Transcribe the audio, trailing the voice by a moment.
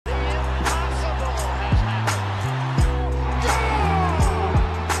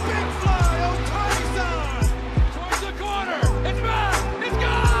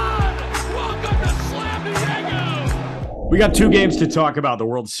We got two games to talk about. The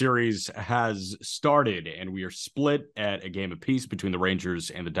World Series has started, and we are split at a game apiece between the Rangers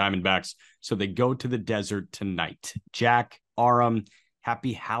and the Diamondbacks. So they go to the desert tonight. Jack, Aram,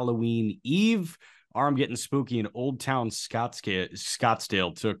 happy Halloween Eve. Aram getting spooky in Old Town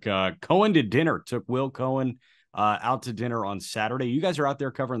Scottsdale. Took Cohen to dinner. Took Will Cohen out to dinner on Saturday. You guys are out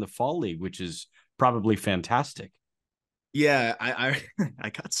there covering the Fall League, which is probably fantastic. Yeah, I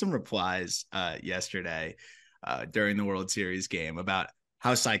got some replies yesterday during the World Series game about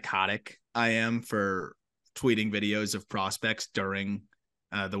how psychotic I am for tweeting videos of prospects during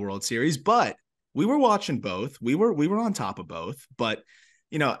the World Series. But we were watching both. We were on top of both. But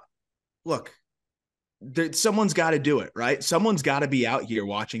look, someone's got to do it, right? Someone's got to be out here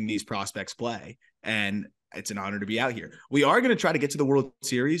watching these prospects play, and it's an honor to be out here. We are going to try to get to the World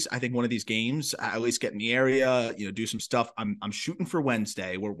Series. I think one of these games, at least get in the area, do some stuff. I'm shooting for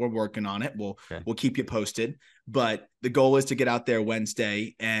Wednesday. We're working on it. We'll keep you posted, but the goal is to get out there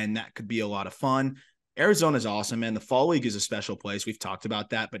Wednesday, and that could be a lot of fun. Arizona's awesome, man. The Fall League is a special place. We've talked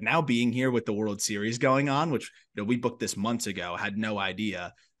about that, but now being here with the World Series going on, which we booked this months ago, had no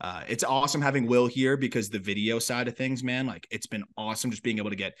idea. It's awesome having Will here because the video side of things, man, like it's been awesome just being able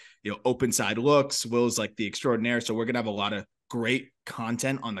to get open side looks. Will's like the extraordinaire, so we're gonna have a lot of great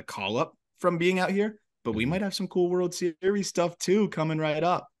content on the call up from being out here. But we might have some cool World Series stuff too coming right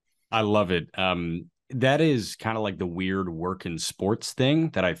up. I love it. That is kind of like the weird work in sports thing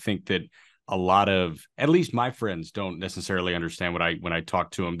that I think that a lot of, at least my friends, don't necessarily understand when I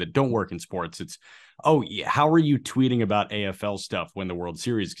talk to them that don't work in sports. It's, oh, yeah, how are you tweeting about AFL stuff when the World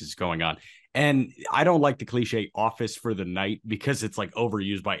Series is going on? And I don't like the cliche office for the night because it's like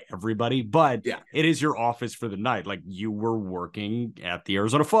overused by everybody, but Yeah, it is your office for the night. Like you were working at the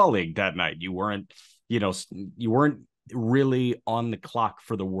Arizona Fall League that night. You weren't really on the clock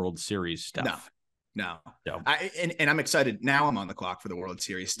for the World Series stuff. No. So, And I'm excited. Now I'm on the clock for the World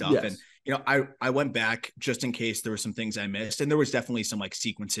Series stuff. yes. And, I went back just in case there were some things I missed. And there was definitely some like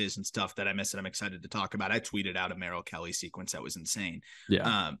sequences and stuff that I missed that I'm excited to talk about. I tweeted out a Merrill Kelly sequence that was insane.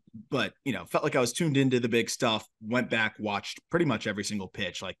 Yeah. But, felt like I was tuned into the big stuff, went back, watched pretty much every single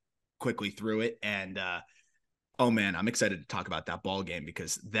pitch, like quickly through it. And, oh man, I'm excited to talk about that ball game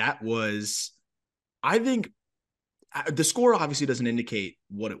because that was, I think the score obviously doesn't indicate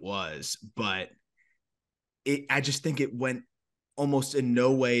what it was, but I just think it went almost in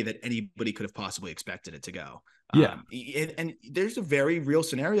no way that anybody could have possibly expected it to go. Yeah. And there's a very real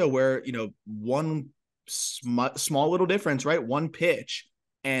scenario where, one small little difference, right? One pitch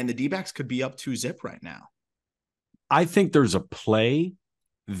and the D-backs could be up 2-0 right now. I think there's a play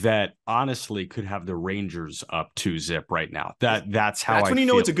that honestly could have the Rangers up 2-0 right now. That's how that's when I you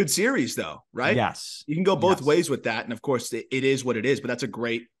know feel. it's a good series though, right? Yes. You can go both Yes. ways with that. And of course it is what it is, but that's a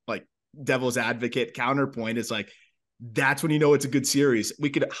great like devil's advocate counterpoint is like, that's when you know it's a good series. We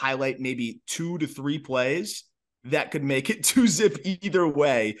could highlight maybe 2 to 3 plays that could make it 2-0 either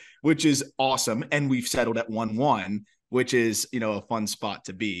way, which is awesome. And we've settled at 1-1, which is, a fun spot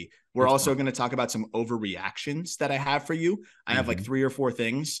to be. We're also going to talk about some overreactions that I have for you. I have like 3 or 4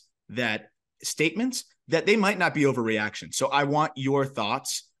 things statements that they might not be overreactions. So I want your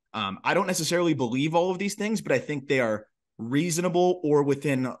thoughts. I don't necessarily believe all of these things, but I think they are reasonable or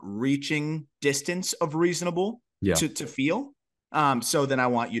within reaching distance of reasonable to feel. So then I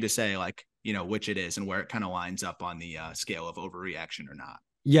want you to say like, which it is and where it kind of lines up on the scale of overreaction or not.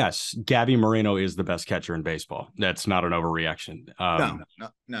 Yes. Gabby Moreno is the best catcher in baseball. That's not an overreaction.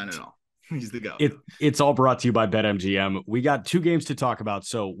 No. He's the go. It's all brought to you by BetMGM. We got 2 games to talk about,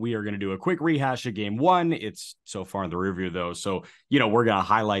 so we are going to do a quick rehash of game 1. It's so far in the review, though. So, we're going to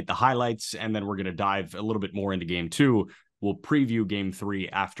highlight the highlights, and then we're going to dive a little bit more into game 2. We'll preview game 3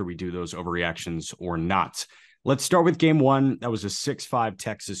 after we do those overreactions or not. Let's start with game 1. That was a 6-5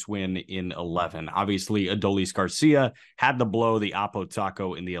 Texas win in 11. Obviously, Adolis Garcia had the blow, the Apo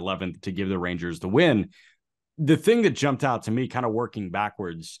Taco in the 11th to give the Rangers the win. The thing that jumped out to me, kind of working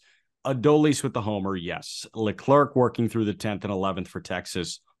backwards, Adolis with the homer, yes. Leclerc working through the 10th and 11th for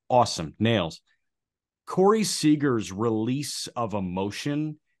Texas, awesome, nails. Corey Seager's release of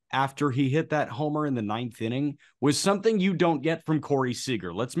emotion after he hit that homer in the 9th inning was something you don't get from Corey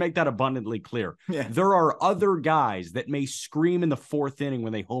Seager. Let's make that abundantly clear. Yeah. There are other guys that may scream in the 4th inning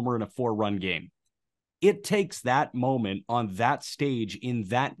when they homer in a 4-run game. It takes that moment on that stage in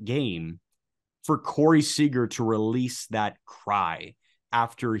that game for Corey Seager to release that cry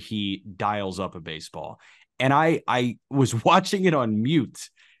after he dials up a baseball. And I was watching it on mute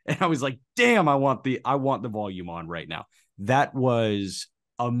and I was like, damn, I want the volume on right now. That was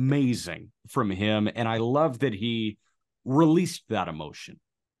amazing from him. And I love that he released that emotion.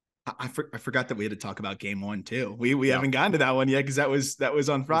 I forgot that we had to talk about game one too. We Yeah. haven't gotten to that one yet because that was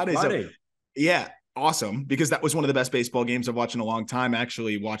on Friday. So yeah, awesome, because that was one of the best baseball games I've watched in a long time. I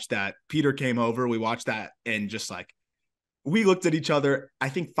actually watched that. Peter came over, we watched that, and just like we looked at each other, I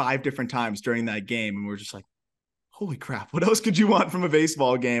think 5 different times during that game, and we are just like, holy crap, what else could you want from a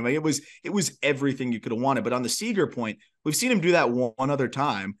baseball game? Like, it was everything you could have wanted. But on the Seager point, we've seen him do that one other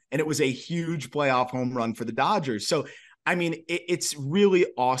time, and it was a huge playoff home run for the Dodgers. So, I mean, it's really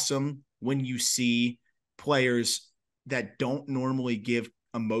awesome when you see players that don't normally give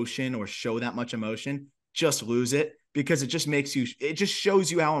emotion or show that much emotion just lose it, because it just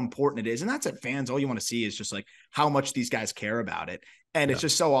shows you how important it is. And that's what fans, all you want to see is just like how much these guys care about it. And it's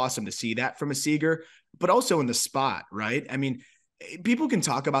just so awesome to see that from a Seager, but also in the spot, right? I mean, people can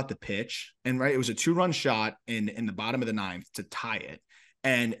talk about the pitch, and right, it was a 2-run shot in the bottom of the 9th to tie it.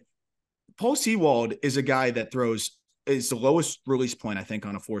 And Paul Sewald is a guy that is the lowest release point, I think,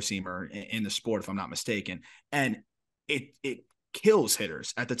 on a 4-seamer in the sport, if I'm not mistaken. And it kills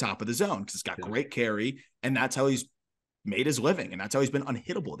hitters at the top of the zone because it's got great carry, and that's how he's made his living, and that's how he's been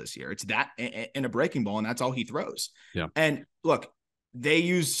unhittable this year. It's that in a breaking ball, and that's all he throws. Yeah. And look, they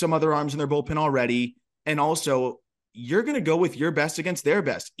use some other arms in their bullpen already. And also, you're going to go with your best against their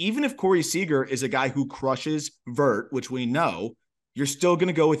best. Even if Corey Seager is a guy who crushes vert, which we know, you're still going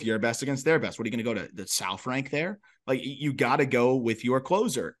to go with your best against their best. What are you going to go to the South rank there? Like, you got to go with your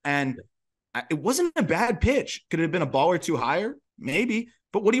closer. And it wasn't a bad pitch. Could it have been a ball or two higher? Maybe.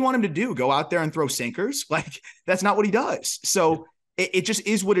 But what do you want him to do? Go out there and throw sinkers? Like, that's not what he does. So it just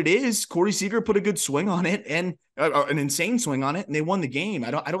is what it is. Corey Seager put a good swing on it, and an insane swing on it, and they won the game.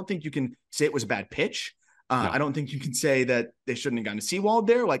 I don't think you can say it was a bad pitch. No. I don't think you can say that they shouldn't have gotten to Sewald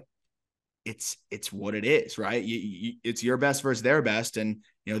there. Like, it's what it is, right? It's your best versus their best, and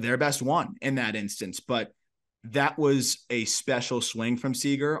their best won in that instance. But that was a special swing from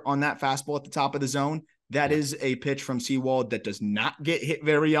Seager on that fastball at the top of the zone. That is a pitch from Sewald that does not get hit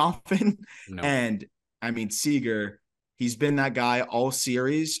very often. No. And I mean, Seager, he's been that guy all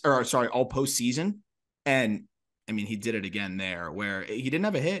postseason. And I mean, he did it again there where he didn't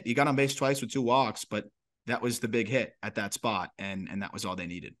have a hit. He got on base twice with 2 walks, but that was the big hit at that spot. And that was all they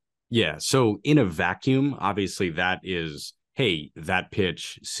needed. Yeah. So in a vacuum, obviously that is, hey, that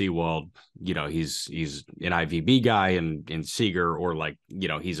pitch, Sewald, he's an IVB guy, and Seager, or like,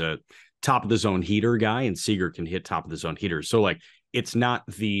 he's a top of the zone heater guy, and Seager can hit top of the zone heaters. So like, it's not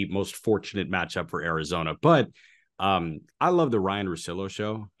the most fortunate matchup for Arizona, but I love the Ryan Russillo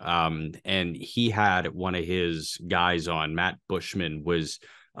show. And he had one of his guys on, Matt Bushman, was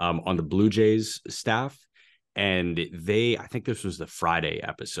on the Blue Jays staff. And I think this was the Friday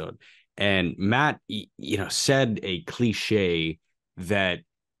episode. And Matt, said a cliche that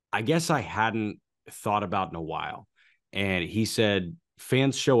I guess I hadn't thought about in a while. And he said,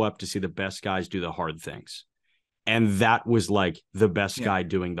 fans show up to see the best guys do the hard things. And that was like the best guy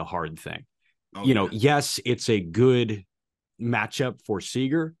doing the hard thing. Oh, yes, it's a good matchup for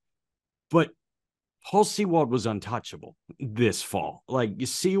Seager, but Paul Sewald was untouchable this fall. Like,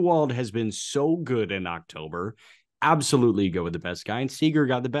 Sewald has been so good in October. Absolutely go with the best guy, and Seager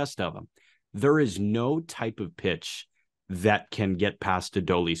got the best of him. There is no type of pitch that can get past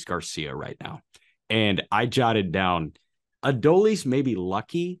Adolis Garcia right now. And I jotted down, Adolis may be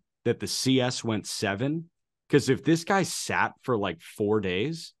lucky that the CS went 7, because if this guy sat for like 4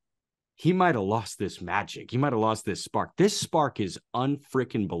 days, he might have lost this magic. He might have lost this spark. This spark is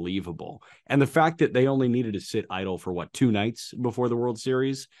unfreaking believable. And the fact that they only needed to sit idle for 2 nights before the World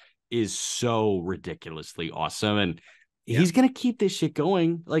Series is so ridiculously awesome. And he's going to keep this shit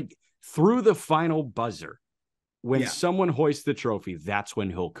going like through the final buzzer. When someone hoists the trophy, that's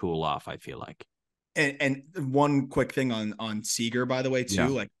when he'll cool off, I feel like. And one quick thing on Seager, by the way, too,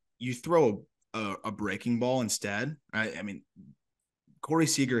 like, you throw a breaking ball instead, right? I mean, Corey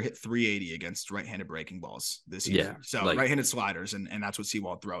Seager hit 380 against right-handed breaking balls this year. Yeah, so right-handed sliders, and that's what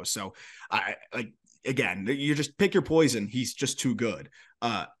Sewald throws. So again, you just pick your poison. He's just too good.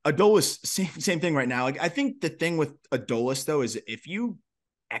 Adolis, same thing right now. Like, I think the thing with Adolis, though, is if you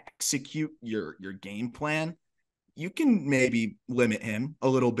execute your game plan, you can maybe limit him a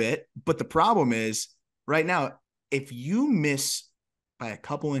little bit. But the problem is right now, if you miss by a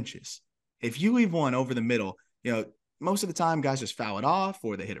couple inches, if you leave one over the middle, most of the time guys just foul it off,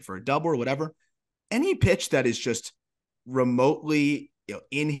 or they hit it for a double or whatever. Any pitch that is just remotely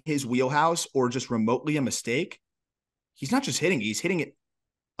in his wheelhouse, or just remotely a mistake, he's not just hitting it, he's hitting it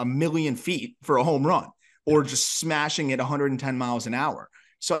a million feet for a home run, or just smashing it 110 miles an hour.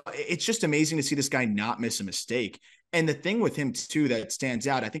 So it's just amazing to see this guy not miss a mistake. And the thing with him too that stands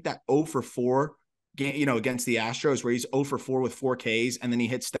out, I think that 0 for 4 against the Astros where he's 0 for 4 with 4 Ks and then he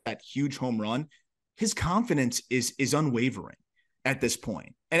hits that huge home run, his confidence is unwavering at this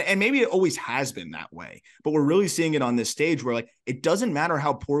point. And maybe it always has been that way, but we're really seeing it on this stage where like, it doesn't matter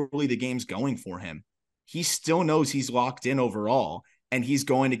how poorly the game's going for him. He still knows he's locked in overall and he's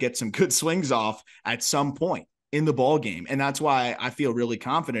going to get some good swings off at some point in the ball game. And that's why I feel really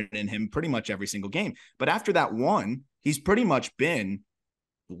confident in him pretty much every single game. But after that one, he's pretty much been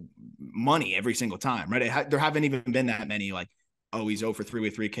money every single time, right? There haven't even been that many like, oh, he's 0 for 3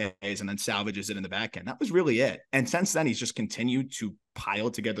 with 3 Ks and then salvages it in the back end. That was really it. And since then, he's just continued to pile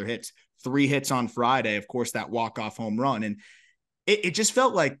together hits. 3 hits on Friday, of course, that walk-off home run. And it just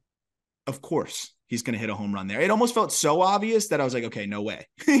felt like, of course, he's going to hit a home run there. It almost felt so obvious that I was like, okay, no way.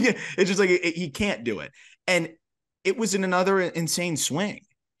 It's just like, he can't do it. And it was in another insane swing.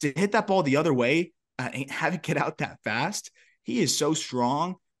 To hit that ball the other way and have it get out that fast, he is so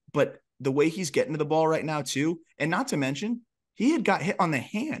strong. But the way he's getting to the ball right now, too, and not to mention, he had got hit on the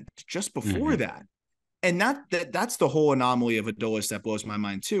hand just before that. And that's the whole anomaly of Adolis that blows my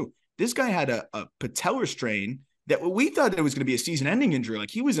mind, too. This guy had a patellar strain that we thought it was going to be a season-ending injury. Like,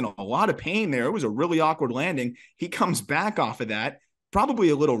 he was in a lot of pain there. It was a really awkward landing. He comes back off of that, probably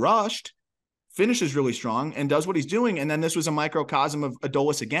a little rushed, finishes really strong, and does what he's doing. And then this was a microcosm of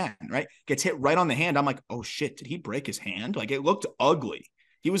Adolis again, right? Gets hit right on the hand. I'm like, oh, shit, did he break his hand? Like, it looked ugly.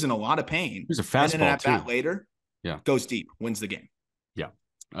 He was in a lot of pain. It was a fastball, and then at bat later, goes deep, wins the game. Yeah.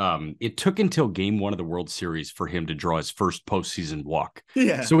 It took until game 1 of the World Series for him to draw his first postseason walk.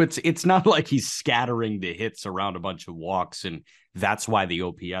 Yeah. So it's not like he's scattering the hits around a bunch of walks, and that's why the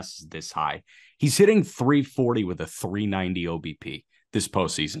OPS is this high. He's hitting 340 with a 390 OBP this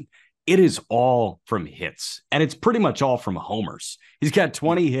postseason. It is all from hits, and it's pretty much all from homers. He's got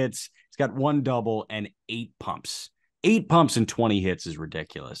 20 hits. He's got 1 double and 8 pumps. 8 pumps and 20 hits is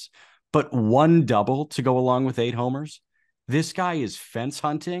ridiculous. But 1 double to go along with 8 homers. This guy is fence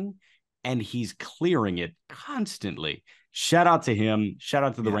hunting, and he's clearing it constantly. Shout out to him. Shout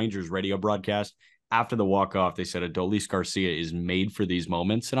out to the Rangers radio broadcast. After the walk-off, they said Adolis Garcia is made for these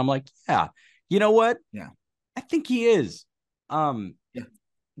moments. And I'm like, yeah, you know what? Yeah, I think he is. A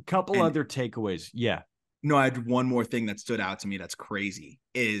couple other takeaways. Yeah. No, I had one more thing that stood out to me that's crazy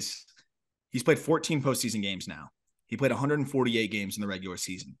is he's played 14 postseason games now. He played 148 games in the regular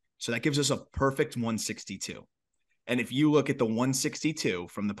season. So that gives us a perfect 162. And if you look at the 162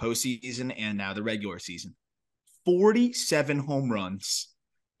 from the postseason and now the regular season, 47 home runs,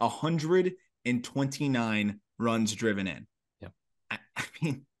 129 runs driven in. Yep. I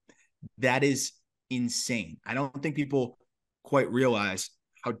mean, that is insane. I don't think people quite realize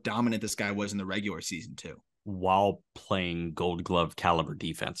how dominant this guy was in the regular season too. While playing Gold Glove caliber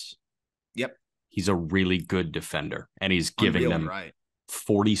defense. Yep. He's a really good defender, and he's giving them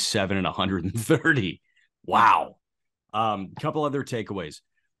 47 and 130. Wow. Couple other takeaways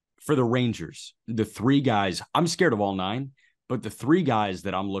for the Rangers. The 3 guys, I'm scared of all 9, but the 3 guys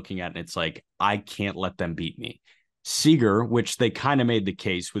that I'm looking at, and it's like, I can't let them beat me. Seager, which they kind of made the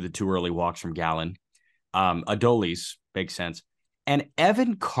case with the 2 early walks from Gallen. Adolis, makes sense. And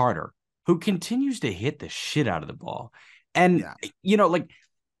Evan Carter, who continues to hit the shit out of the ball. And,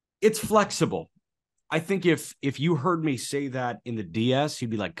 it's flexible. I think if you heard me say that in the DS,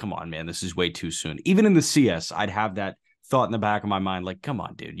 you'd be like, come on, man, this is way too soon. Even in the CS, I'd have that thought in the back of my mind, like, come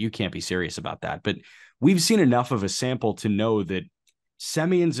on, dude, you can't be serious about that. But we've seen enough of a sample to know that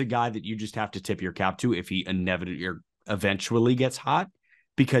Semion's a guy that you just have to tip your cap to if he inevitably or eventually gets hot,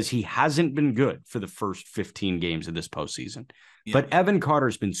 because he hasn't been good for the first 15 games of this postseason. Yeah. But Evan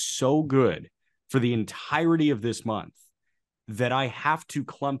Carter's been so good for the entirety of this month that I have to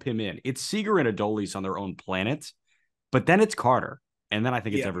clump him in. It's Seager and Adolis on their own planet, but then it's Carter, and then I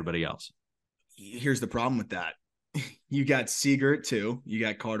think it's everybody else. Here's the problem with that. You got Seager at 2, you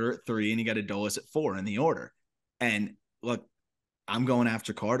got Carter at 3, and you got Adolis at 4 in the order. And look, I'm going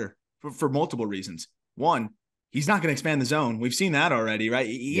after Carter for multiple reasons. One, he's not going to expand the zone. We've seen that already, right?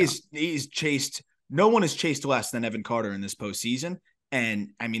 He's chased. No one has chased less than Evan Carter in this postseason. And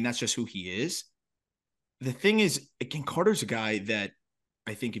I mean, that's just who he is. The thing is, again, Carter's a guy that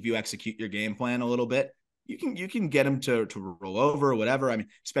I think if you execute your game plan a little bit, you can get him to roll over or whatever. I mean,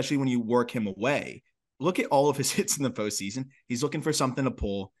 especially when you work him away. Look at all of his hits in the postseason. He's looking for something to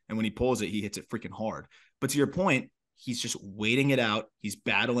pull, and when he pulls it, he hits it freaking hard. But to your point, he's just waiting it out. He's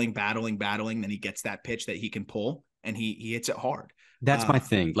battling. Then he gets that pitch that he can pull, and he hits it hard. That's my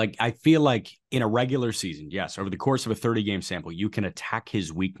thing. Like, I feel like in a regular season, yes, over the course of a 30-game sample, you can attack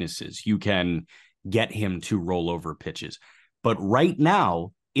his weaknesses. You can get him to roll over pitches. But right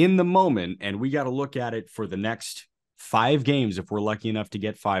now, in the moment, and we got to look at it for the next 5 games if we're lucky enough to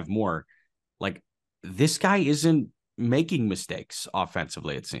get 5 more, like, this guy isn't making mistakes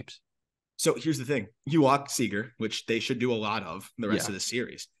offensively, it seems. So here's the thing. You walk Seager, which they should do a lot of the rest of the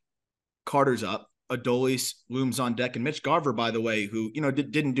series. Carter's up. Adolis looms on deck. And Mitch Garver, by the way, who,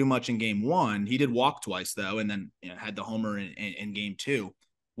 didn't do much in game one. He did walk twice, though, and then had the homer in game two.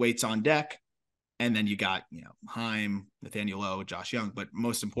 Waits on deck. And then you got, Heim, Nathaniel Lowe, Josh Young. But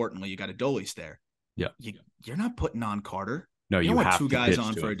most importantly, you got Adolis there. Yeah. You're not putting on Carter. No, you don't want have two guys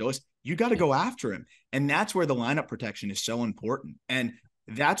on for Adolis. You got to go after him. And that's where the lineup protection is so important. And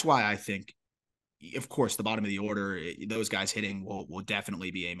that's why I think, of course, the bottom of the order, those guys hitting will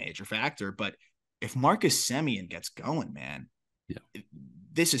definitely be a major factor. But if Marcus Semien gets going, man,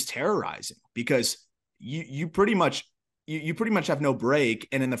 this is terrorizing because you pretty much have no break.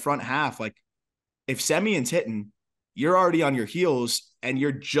 And in the front half, like if Semien's hitting, you're already on your heels and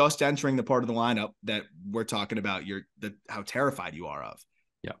you're just entering the part of the lineup that we're talking about. How terrified you are of.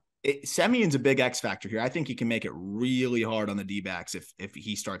 Semien's a big X factor here. I think he can make it really hard on the D-backs if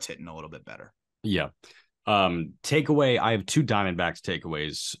he starts hitting a little bit better. Yeah. Takeaway. I have two Diamondbacks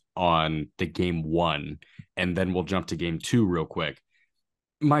takeaways on the game one, and then we'll jump to game two real quick.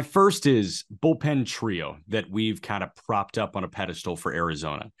 My first is bullpen trio that we've kind of propped up on a pedestal for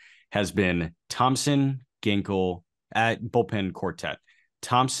Arizona has been Thompson, Ginkel, bullpen quartet,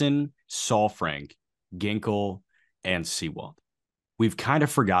 Thompson, Saalfrank, Ginkel, and Sewald. We've kind of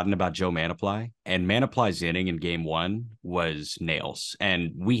forgotten about Joe Manaply, and Manaply's inning in game one was nails,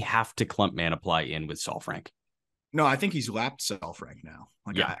 and we have to clump Manaply in with Saalfrank. No, I think he's lapped Saalfrank now.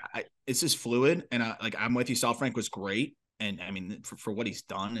 It's just fluid, and I'm with you. Saalfrank was great, and I mean for what he's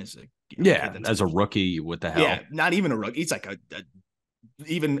done as a rookie, what the hell? Yeah, not even a rookie. He's like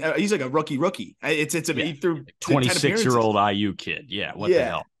he's like a rookie. He threw 26-year-old IU kid. Yeah, what the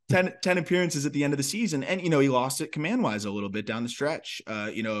hell? 10 appearances at the end of the season. And, he lost it command-wise a little bit down the stretch,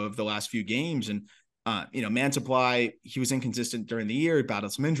 of the last few games. And, Mantiply, he was inconsistent during the year,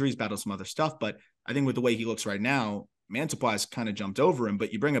 battled some injuries, battled some other stuff. But I think with the way he looks right now, Mantiply's kind of jumped over him.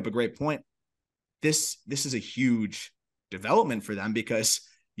 But you bring up a great point. This is a huge development for them because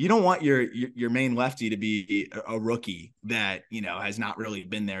you don't want your main lefty to be a rookie that, has not really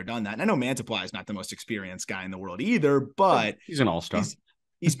been there, done that. And I know Mantiply is not the most experienced guy in the world either, but he's an all-star.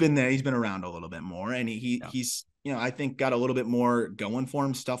 He's been there. He's been around a little bit more, and he's I think got a little bit more going for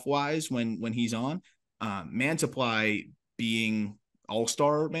him stuff wise when he's on. Mantiply being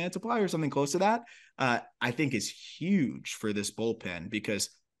all-star Mantiply or something close to that, I think is huge for this bullpen because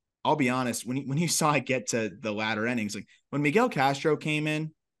I'll be honest, when you saw it get to the latter innings, like when Miguel Castro came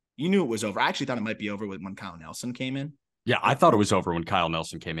in, you knew it was over. I actually thought it might be over when Kyle Nelson came in. Yeah, I thought it was over when Kyle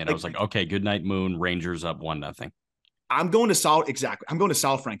Nelson came in. I was like, okay, good night, Moon. Rangers up 1-0. I'm going to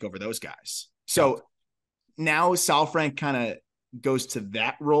Saalfrank over those guys. So now Saalfrank kind of goes to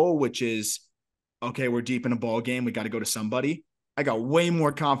that role, which is, okay, we're deep in a ball game. We got to go to somebody. I got way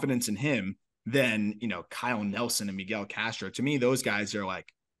more confidence in him than, Kyle Nelson and Miguel Castro. To me, those guys are like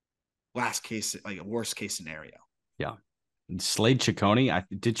worst case scenario. Yeah. Slade Ciccone.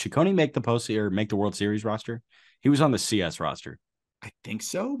 Did Ciccone make the World Series roster? He was on the CS roster. I think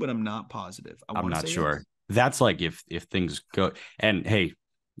so, but I'm not positive. I'm not sure. Yes. That's like if things go, and hey,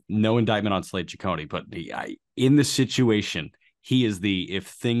 no indictment on Slade Ciccone, but in the situation, he is if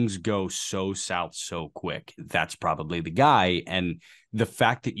things go so south so quick, that's probably the guy. And the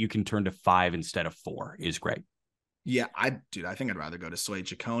fact that you can turn to 5 instead of 4 is great. Yeah, I think I'd rather go to Slade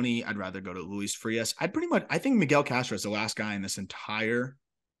Ciccone. I'd rather go to Luis Frias. I think Miguel Castro is the last guy in this entire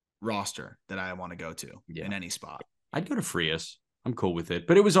roster that I want to go to in any spot. I'd go to Frias. I'm cool with it.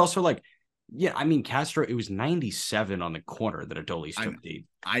 But it was also like, yeah, I mean, Castro, it was 97 on the corner that Adolis took deep.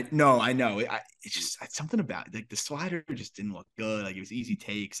 I know. It's something about it. Like the slider just didn't look good. Like it was easy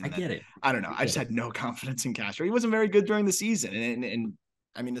takes. And I get it. I don't know. I just had no confidence in Castro. He wasn't very good during the season. And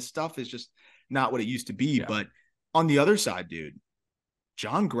I mean, the stuff is just not what it used to be. Yeah. But on the other side, dude,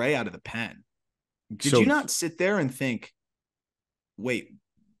 John Gray out of the pen. Did you not sit there and think, wait,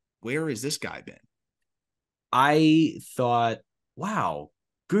 where has this guy been? I thought, wow,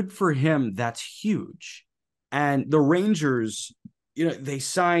 good for him. That's huge. And the Rangers, they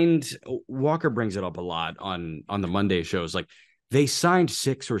signed, Walker brings it up a lot on the Monday shows. Like they signed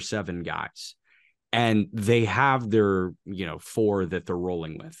 6 or 7 guys and they have their, 4 that they're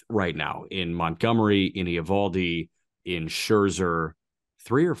rolling with right now in Montgomery, in Eovaldi, in Scherzer,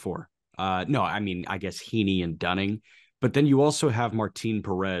 3 or 4. No, I mean, I guess Heaney and Dunning, but then you also have Martin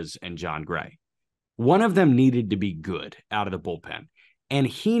Perez and John Gray. One of them needed to be good out of the bullpen. And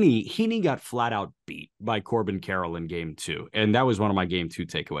Heaney got flat out beat by Corbin Carroll in game 2. And that was one of my game 2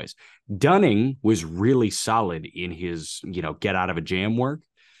 takeaways. Dunning was really solid in his, get out of a jam work.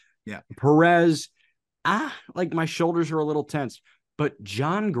 Yeah. Perez, like my shoulders are a little tense. But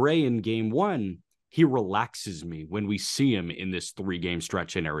John Gray in game one, he relaxes me when we see him in this 3-game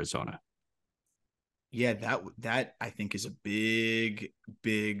stretch in Arizona. Yeah, that I think is a big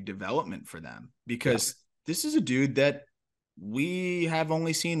development for them, Yeah. because this is a dude that we have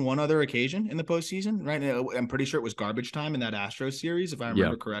only seen one other occasion in the postseason, right? I'm pretty sure it was garbage time in that Astros series, if I Yeah.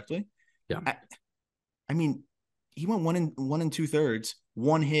 remember correctly. Yeah. I mean, he went 1 2/3,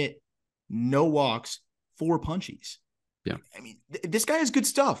 1 hit, no walks, 4 punchies. Yeah. I mean, this guy has good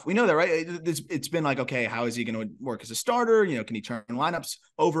stuff. We know that, right? It's been like, okay, how is he going to work as a starter? Can he turn lineups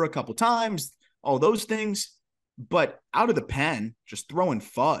over a couple times? All those things. But out of the pen, just throwing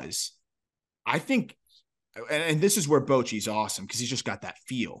fuzz, I think, and this is where Bochy's awesome, because he's just got that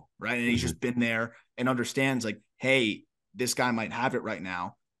feel, right? And he's just been there and understands, like, hey, this guy might have it right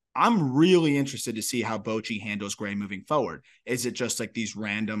now. I'm really interested to see how Bochy handles Gray moving forward. Is it just like these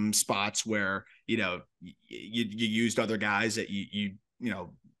random spots where, you used other guys that you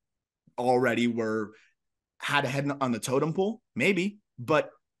already had a head on the totem pole? Maybe. But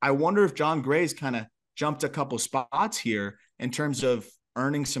I wonder if John Gray's kind of jumped a couple spots here in terms of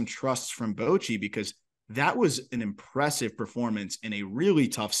earning some trust from Bochy, because that was an impressive performance in a really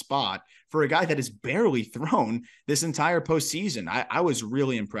tough spot for a guy that has barely thrown this entire postseason. I was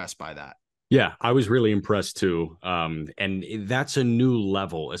really impressed by that. Yeah, I was really impressed too. And that's a new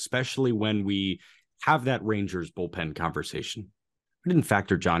level, especially when we have that Rangers bullpen conversation. I didn't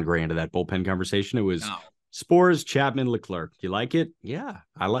factor John Gray into that bullpen conversation. It was Spores, Chapman, Leclerc. You like it? Yeah,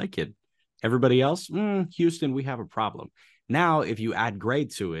 I like it. Everybody else? Houston, we have a problem. Now, if you add Gray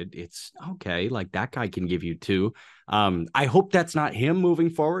to it, it's okay. Like, that guy can give you 2. I hope that's not him moving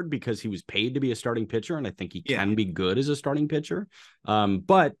forward, because he was paid to be a starting pitcher, and I think he can be good as a starting pitcher.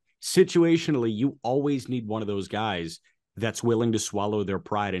 But situationally, you always need one of those guys that's willing to swallow their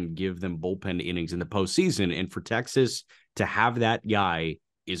pride and give them bullpen innings in the postseason. And for Texas to have that guy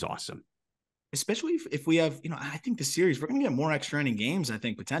is awesome. Especially if we have, I think the series, we're going to get more extra inning games, I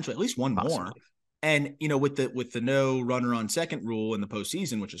think, potentially, at least one more. And, with the no runner on second rule in the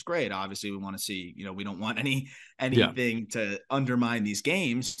postseason, which is great. Obviously, we want to see, we don't want anything to undermine these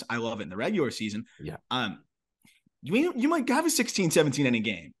games. I love it in the regular season. Yeah. You might have a 16, 17 inning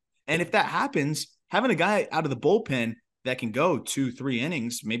game. And if that happens, having a guy out of the bullpen that can go 2, 3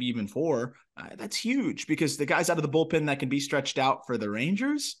 innings, maybe even 4, that's huge, because the guys out of the bullpen that can be stretched out for the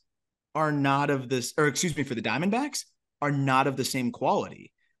Rangers are not of this, or excuse me, for the Diamondbacks, are not of the same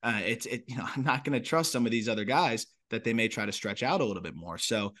quality. I'm not going to trust some of these other guys that they may try to stretch out a little bit more.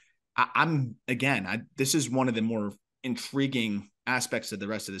 So this is one of the more intriguing aspects of the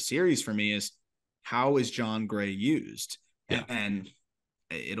rest of the series for me, is how is John Gray used? Yeah. And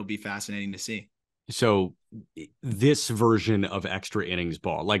it'll be fascinating to see. So this version of extra innings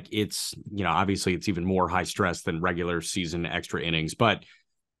ball, like, it's, obviously it's even more high stress than regular season extra innings, but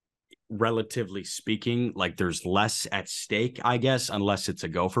relatively speaking, like, there's less at stake, I guess, unless it's a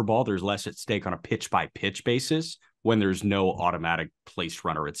gopher ball. There's less at stake on a pitch by pitch basis when there's no automatic place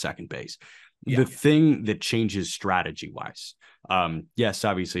runner at second base. Yeah. The thing that changes strategy wise, yes,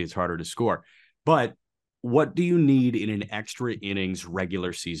 obviously it's harder to score, but what do you need in an extra innings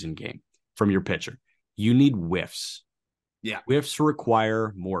regular season game from your pitcher? You need whiffs. Yeah. Whiffs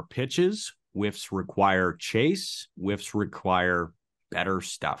require more pitches. Whiffs require chase. Whiffs require better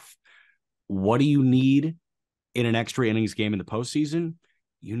stuff. What do you need in an extra innings game in the postseason?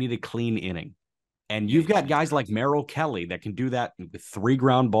 You need a clean inning. And you've got guys like Merrill Kelly that can do that with 3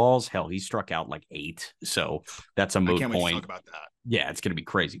 ground balls. Hell, he struck out like 8. So that's a moot point. I can't wait to talk about that. Yeah, it's going to be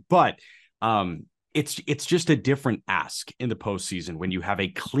crazy. But it's just a different ask in the postseason when you have a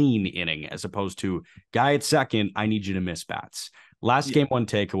clean inning, as opposed to guy at second, I need you to miss bats. Last game, one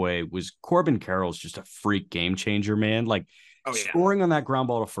takeaway was Corbin Carroll's just a freak game changer, man. Like, scoring on that ground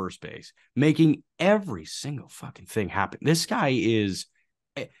ball to first base, making every single fucking thing happen. This guy is,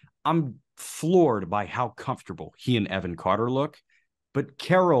 I'm floored by how comfortable he and Evan Carter look. But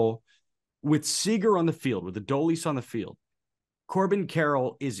Carroll, with Seager on the field, with Adolis on the field, Corbin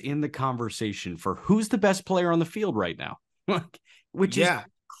Carroll is in the conversation for who's the best player on the field right now, which is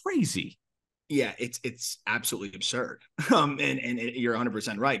crazy. Yeah, it's absolutely absurd. And you're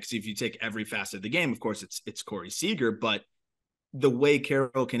 100% right, because if you take every facet of the game, of course, it's Corey Seager, but the way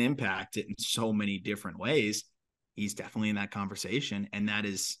Carroll can impact it in so many different ways, he's definitely in that conversation. And that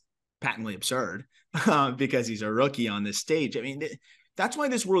is patently absurd because he's a rookie on this stage. I mean, that's why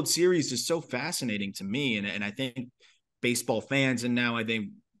this World Series is so fascinating to me. And I think baseball fans, and now I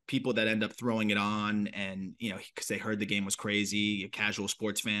think people that end up throwing it on and, because they heard the game was crazy, casual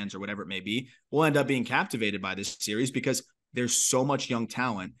sports fans or whatever it may be, will end up being captivated by this series, because there's so much young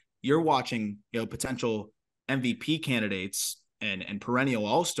talent you're watching, potential MVP candidates and perennial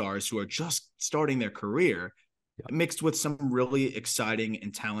all-stars who are just starting their career, mixed with some really exciting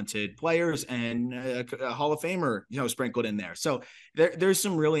and talented players and a Hall of Famer, sprinkled in there. So there's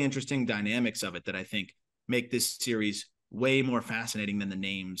some really interesting dynamics of it that I think make this series way more fascinating than the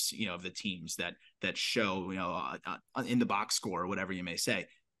names, of the teams that show, in the box score or whatever you may say.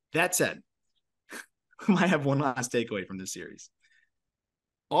 That said, I have one last takeaway from this series.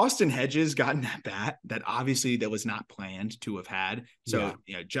 Austin Hedges got in that bat that obviously that was not planned to have had. So,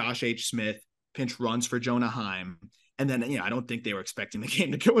 Josh H. Smith pinch runs for Jonah Heim. And then, I don't think they were expecting the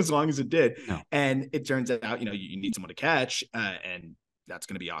game to go as long as it did. No. And it turns out, you need someone to catch, and that's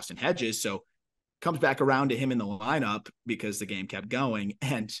going to be Austin Hedges. So comes back around to him in the lineup because the game kept going.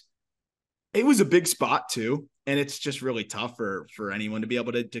 And it was a big spot too. And it's just really tough for anyone to be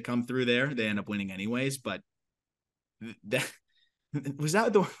able to come through there. They end up winning anyways. But that was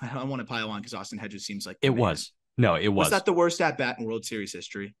that the, I don't want to pile on because Austin Hedges seems like it was. No, it was. Was that the worst at bat in World Series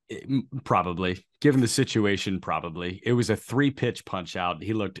history? Probably. Given the situation, probably. It was a 3-pitch punch out.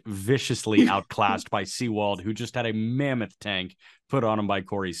 He looked viciously outclassed by Seawald, who just had a mammoth tank put on him by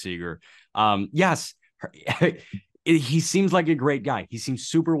Corey Seager. Yes, he seems like a great guy. He seems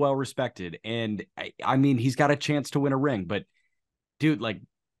super well respected. And I mean, he's got a chance to win a ring, but dude, like,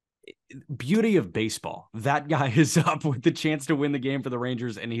 beauty of baseball. That guy is up with the chance to win the game for the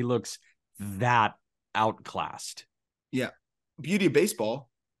Rangers, and he looks that outclassed. Yeah. Beauty of baseball.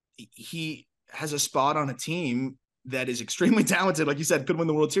 He has a spot on a team that is extremely talented, like you said, could win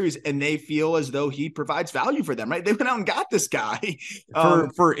the World Series, and they feel as though he provides value for them, right? They went out and got this guy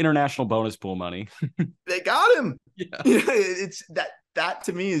for international bonus pool money. They got him. Yeah. It's that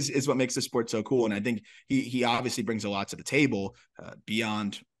to me is what makes the sport so cool. And I think he obviously brings a lot to the table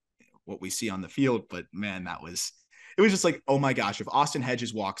beyond what we see on the field. But man, it was just like, oh my gosh, if Austin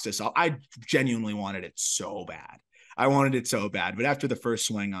Hedges walks this off, I genuinely wanted it so bad. I wanted it so bad. But after the first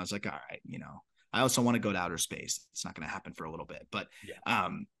swing, I was like, all right, I also want to go to outer space. It's not going to happen for a little bit. But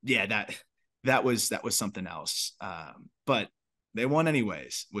that was something else. But they won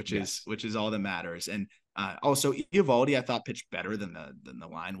anyways, which is all that matters. And also Eovaldi, I thought pitched better than the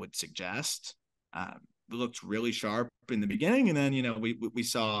line would suggest. It looked really sharp in the beginning, and then we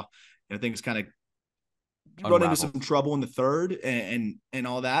saw things kind of run into some trouble in the third and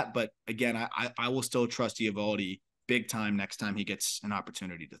all that. But again, I will still trust Eovaldi big time next time he gets an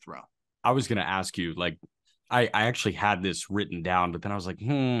opportunity to throw. I was going to ask you, like, I actually had this written down, but then I was like,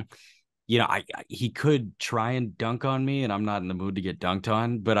 he could try and dunk on me, and I'm not in the mood to get dunked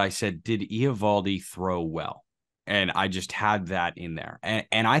on. But I said, did Eovaldi throw well? And I just had that in there.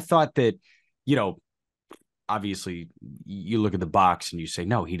 And I thought that, obviously you look at the box and you say,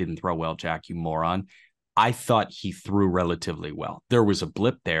 no, he didn't throw well, Jack, you moron. I thought he threw relatively well. There was a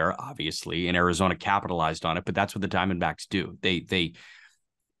blip there, obviously, and Arizona capitalized on it, but that's what the Diamondbacks do. They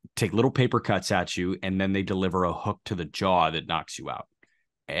take little paper cuts at you, and then they deliver a hook to the jaw that knocks you out.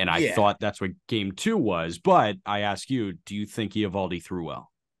 And I thought that's what game 2 was. But I ask you, do you think Eovaldi threw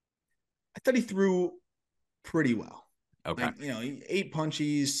well? I thought he threw pretty well. Okay. Like, 8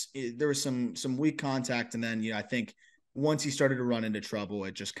 punchies. There was some weak contact. And then, I think once he started to run into trouble,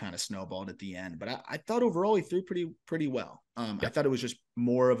 it just kind of snowballed at the end. But I thought overall he threw pretty well. I thought it was just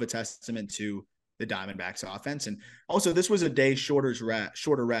more of a testament to the Diamondbacks offense. And also this was a day shorter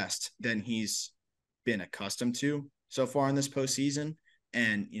rest than he's been accustomed to so far in this postseason.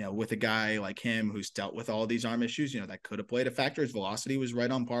 And, with a guy like him who's dealt with all these arm issues, that could have played a factor. His velocity was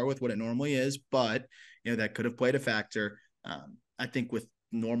right on par with what it normally is, but, that could have played a factor. I think with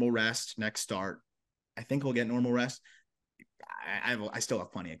normal rest next start, I think he'll get normal rest. I still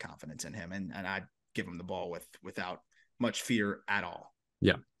have plenty of confidence in him, and I'd give him the ball without much fear at all.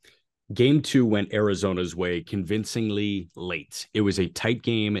 Yeah. Game 2 went Arizona's way convincingly late. It was a tight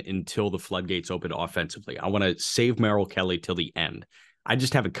game until the floodgates opened offensively. I want to save Merrill Kelly till the end. I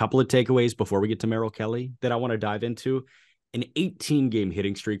just have a couple of takeaways before we get to Merrill Kelly that I want to dive into. An 18-game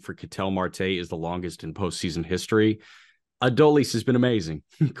hitting streak for Ketel Marte is the longest in postseason history. Adolis has been amazing.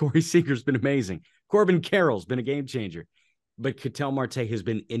 Corey Seager's been amazing. Corbin Carroll's been a game changer. But Ketel Marte has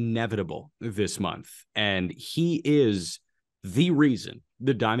been inevitable this month. And he is the reason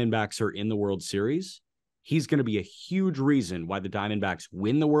the Diamondbacks are in the World Series. He's going to be a huge reason why the Diamondbacks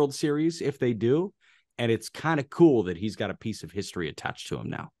win the World Series if they do. And it's kind of cool that he's got a piece of history attached to him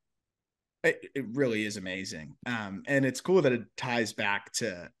now. It really is amazing. And it's cool that it ties back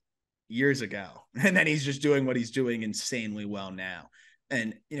to years ago. And then he's just doing what he's doing insanely well now.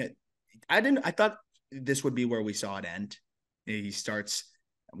 And, I thought this would be where we saw it end. He starts,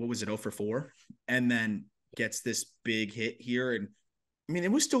 what was it, 0 for 4? And then gets this big hit here. And, I mean,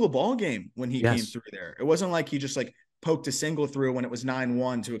 it was still a ball game when he came through there. It wasn't like he just like poked a single through when it was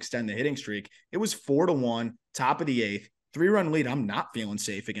 9-1 to extend the hitting streak. It was 4-1, top of the eighth, 3-run lead. I'm not feeling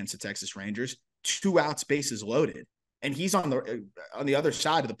safe against the Texas Rangers. 2 outs, bases loaded. And he's on the other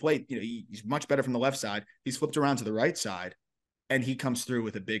side of the plate. You know, he's much better from the left side. He's flipped around to the right side, and he comes through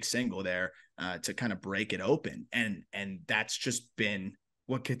with a big single there to kind of break it open. And that's just been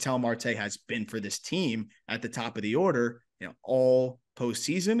what Ketel Marte has been for this team at the top of the order, you know, all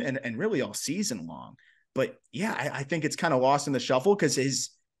postseason and really all season long. But yeah, I think it's kind of lost in the shuffle because his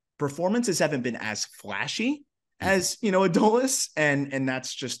performances haven't been as flashy as, you know, Adolis. And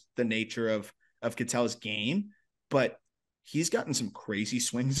that's just the nature of Ketel's game. But he's gotten some crazy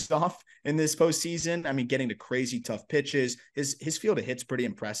swings off in this postseason. I mean, getting to crazy tough pitches. His field of hits pretty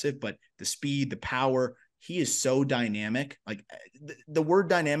impressive, but the speed, the power, he is so dynamic. Like the word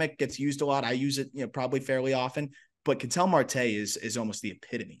dynamic gets used a lot. I use it, you know, probably fairly often, but Ketel Marte is almost the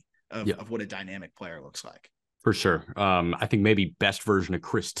epitome of what a dynamic player looks like. For sure. I think maybe best version of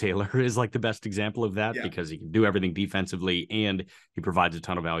Chris Taylor is like the best example of that because he can do everything defensively and he provides a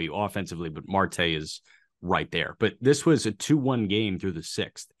ton of value offensively, but Marte is right there. But this was a 2-1 game through the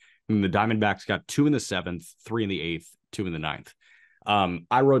sixth. And the Diamondbacks got 2 in the seventh, 3 in the eighth, 2 in the ninth.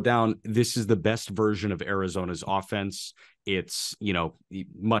 I wrote down, this is the best version of Arizona's offense. It's, you know,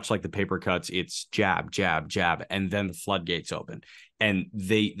 much like the paper cuts, it's jab, jab, jab, and then the floodgates open. And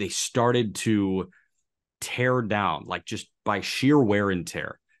they started to tear down, like just by sheer wear and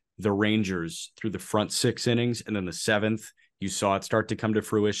tear, the Rangers through the front 6 innings. And then the seventh, you saw it start to come to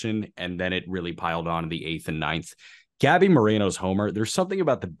fruition. And then it really piled on in the eighth and ninth. Gabby Moreno's homer, there's something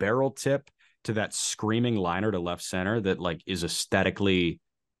about the barrel tip to that screaming liner to left center that like is aesthetically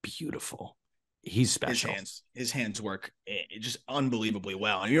beautiful. He's special. His hands work just unbelievably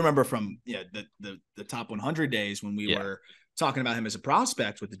well. And you remember from the top 100 days when we were talking about him as a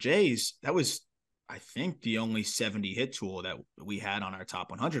prospect with the Jays, that was, I think, the only 70 hit tool that we had on our top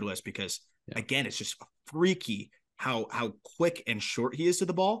 100 list because again, it's just freaky how quick and short he is to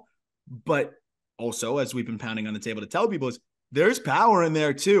the ball. But also, as we've been pounding on the table to tell people, is there's power in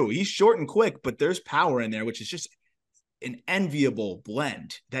there too. He's short and quick, but there's power in there, which is just an enviable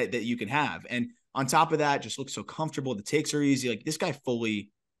blend that you can have. And on top of that, just looks so comfortable. The takes are easy. Like this guy fully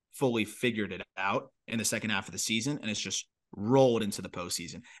figured it out in the second half of the season, and it's just rolled into the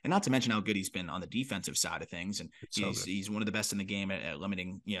postseason. And not to mention how good he's been on the defensive side of things. And he's one of the best in the game at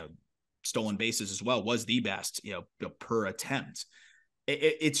limiting, you know, stolen bases as well. Was the best, you know, per attempt.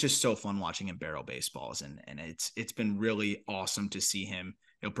 It's just so fun watching him barrel baseballs, and it's been really awesome to see him,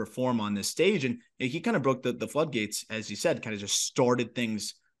 you know, perform on this stage. And he kind of broke the floodgates, as you said, kind of just started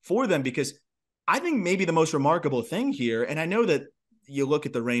things for them. Because I think maybe the most remarkable thing here, and I know that you look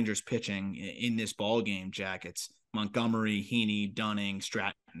at the Rangers pitching in this ball game, Jack, it's Montgomery, Heaney, Dunning,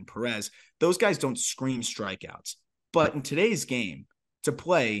 Stratton, Perez. Those guys don't scream strikeouts, but in today's game, to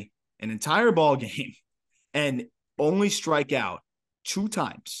play an entire ball game and only strike out 2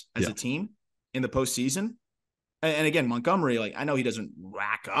 times as a team in the postseason. And again, Montgomery, like I know he doesn't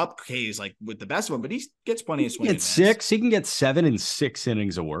rack up K's like with the best one, but he gets plenty of swing. He can get 6. He can get 7 in 6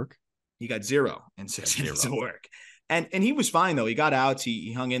 innings of work. He got 0 in 6 innings of work. And he was fine though. He got outs.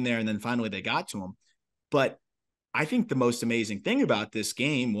 He hung in there, and then finally they got to him. But I think the most amazing thing about this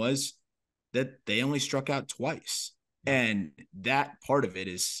game was that they only struck out twice. And that part of it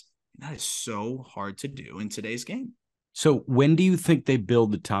is so hard to do in today's game. So when do you think they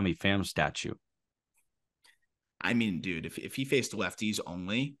build the Tommy Pham statue? I mean, dude, if he faced lefties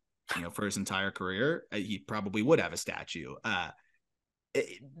only, you know, for his entire career, he probably would have a statue.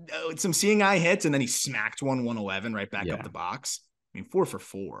 Some seeing eye hits, and then he smacked 111 right back up the box. I mean, 4 for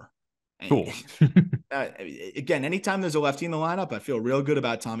 4. Cool. Again, anytime there's a lefty in the lineup, I feel real good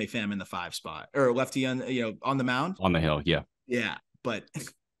about Tommy Pham in the 5 spot, or lefty on the mound, on the hill. Yeah. But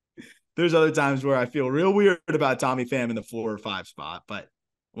there's other times where I feel real weird about Tommy Pham in the 4 or 5 spot. But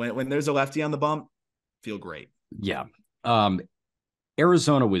when there's a lefty on the bump, feel great. Yeah.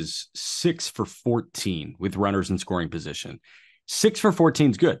 Arizona was 6 for 14 with runners in scoring position. 6 for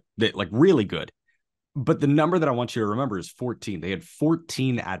 14 is good. Like really good. But the number that I want you to remember is 14. They had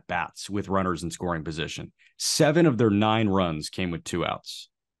 14 at-bats with runners in scoring position. 7 of their 9 runs came with 2 outs.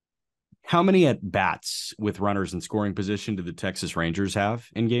 How many at-bats with runners in scoring position did the Texas Rangers have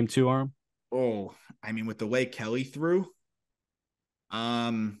in game 2, Arm? Oh, I mean, with the way Kelly threw,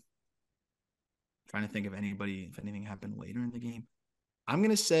 trying to think of if anything happened later in the game. I'm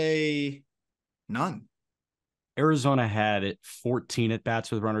going to say none. Arizona had 14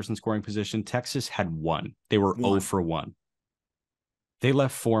 at-bats with runners in scoring position. Texas had 1. They were 0 for 1. They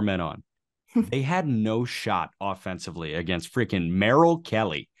left 4 men on. They had no shot offensively against freaking Merrill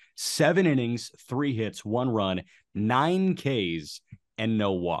Kelly. 7 innings, 3 hits, 1 run, 9 Ks, and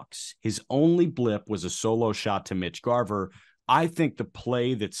no walks. His only blip was a solo shot to Mitch Garver. I think the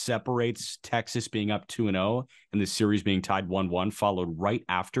play that separates Texas being up 2-0 and the series being tied 1-1 followed right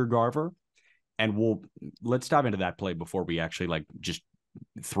after Garver. And let's dive into that play before we actually just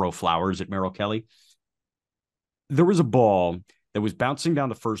throw flowers at Merrill Kelly. There was a ball that was bouncing down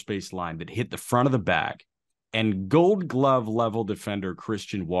the first base line that hit the front of the bag, and Gold Glove level defender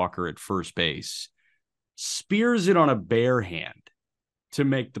Christian Walker at first base spears it on a bare hand to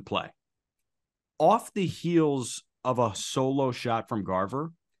make the play. Off the heels of a solo shot from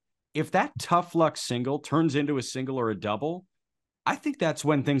Garver, if that tough luck single turns into a single or a double, I think that's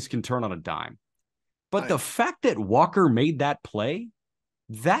when things can turn on a dime. But the fact that Walker made that play,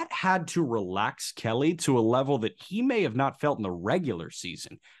 that had to relax Kelly to a level that he may have not felt in the regular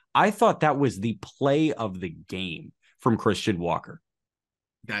season. I thought that was the play of the game from Christian Walker.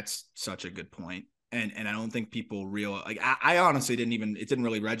 That's such a good point. And I don't think people realize, I honestly it didn't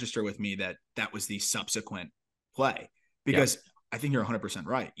really register with me that was the subsequent play, because I think you're 100%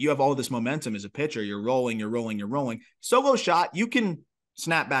 right. You have all this momentum as a pitcher. You're rolling. Solo shot, you can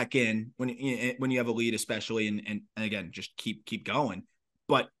snap back in when you have a lead, especially, and again, just keep going.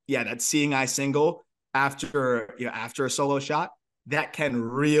 But yeah, that seeing eye single after a solo shot, that can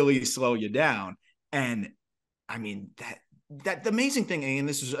really slow you down. And I mean, that the amazing thing, and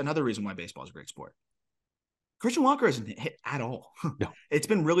this is another reason why baseball is a great sport. Christian Walker hasn't hit at all. No. It's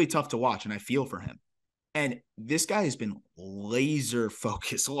been really tough to watch, and I feel for him. And this guy has been laser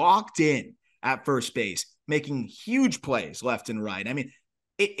focused, locked in at first base, making huge plays left and right. I mean,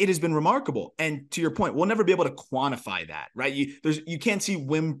 it has been remarkable. And to your point, we'll never be able to quantify that, right? You can't see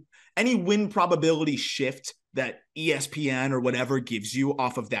any win probability shift that ESPN or whatever gives you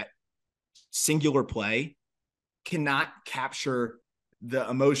off of that singular play cannot capture the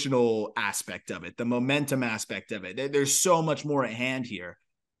emotional aspect of it, the momentum aspect of it. There's so much more at hand here.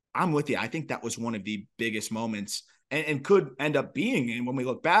 I'm with you. I think that was one of the biggest moments and could end up being, and when we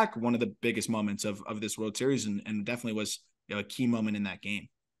look back, one of the biggest moments of this World Series, and definitely was a key moment in that game.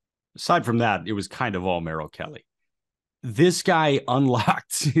 Aside from that, it was kind of all Merrill Kelly. This guy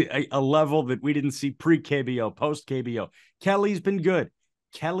unlocked a level that we didn't see pre-KBO, post-KBO. Kelly's been good.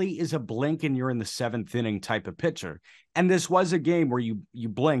 Kelly is a blink and you're in the 7th inning type of pitcher. And this was a game where you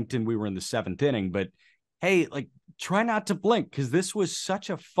blinked and we were in the 7th inning. But hey, try not to blink, because this was such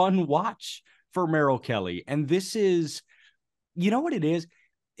a fun watch for Merrill Kelly. And this is, you know what it is?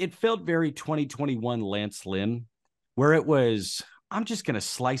 It felt very 2021 Lance Lynn, where it was, I'm just going to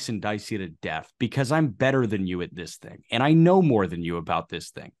slice and dice you to death because I'm better than you at this thing. And I know more than you about this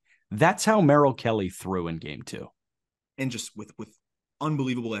thing. That's how Merrill Kelly threw in game 2. And just with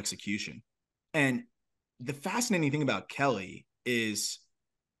unbelievable execution. And the fascinating thing about Kelly is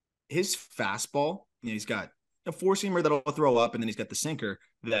his fastball. He's got a 4-seamer that'll throw up, and then he's got the sinker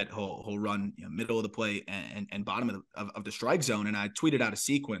that he'll run middle of the plate and bottom of the strike zone. And I tweeted out a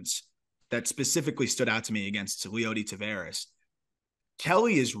sequence that specifically stood out to me against Leody Taveras.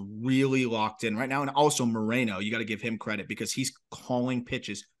 Kelly is really locked in right now. And also Moreno, you got to give him credit because he's calling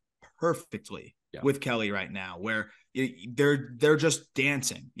pitches perfectly with Kelly right now, where they're just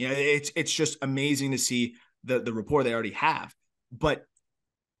dancing. It's just amazing to see the rapport they already have. But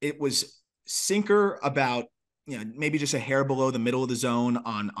it was sinker about maybe just a hair below the middle of the zone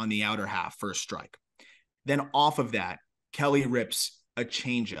on the outer half, first strike. Then off of that, Kelly rips a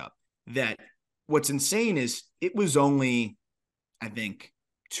changeup that what's insane is it was only, I think,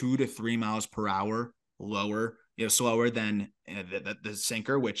 2 to 3 miles per hour lower, slower than the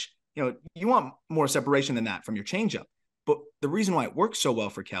sinker, which, you want more separation than that from your changeup. But the reason why it works so well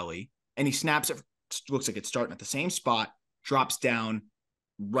for Kelly, and he snaps it, looks like it's starting at the same spot, drops down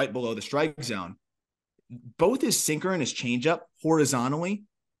right below the strike zone. Both his sinker and his changeup horizontally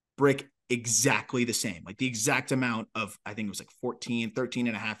break exactly the same, like the exact amount of, I think it was 13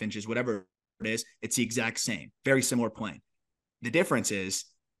 and a half inches, whatever it is. It's the exact same, very similar plane. The difference is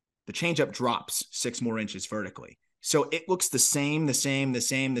the changeup drops 6 more inches vertically. So it looks the same,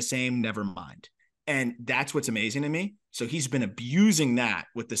 never mind. And that's what's amazing to me. So he's been abusing that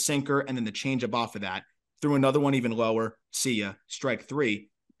with the sinker and then the changeup off of that, threw another one even lower. See ya, strike 3.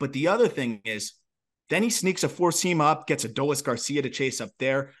 But the other thing is, then he sneaks a 4-seam up, gets Adolis Garcia to chase up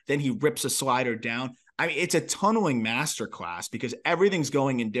there. Then he rips a slider down. I mean, it's a tunneling masterclass because everything's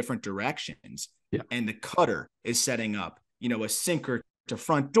going in different directions. Yeah. And the cutter is setting up, a sinker to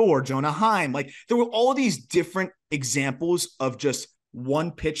front door, Jonah Heim. There were all these different examples of just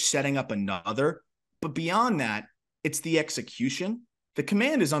one pitch setting up another. But beyond that, it's the execution. the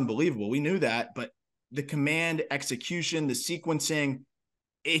command is unbelievable. We knew that, but the command execution, the sequencing,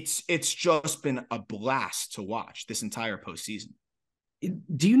 it's just been a blast to watch this entire postseason.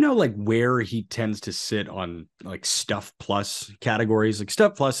 Do you know like where he tends to sit on like stuff plus categories? Like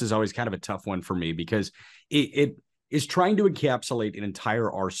stuff plus is always kind of a tough one for me because it is trying to encapsulate an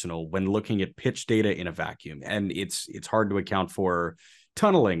entire arsenal when looking at pitch data in a vacuum. And it's hard to account for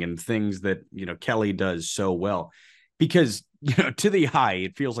tunneling and things that, Kelly does so well because, to the high,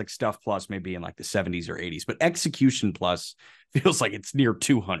 it feels like stuff plus may be in like the 70s or 80s, but execution plus feels like it's near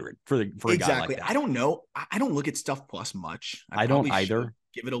 200 for a guy like that. I don't know. I don't look at stuff plus much. I don't either.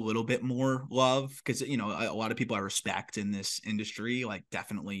 Give it a little bit more love because, a lot of people I respect in this industry, like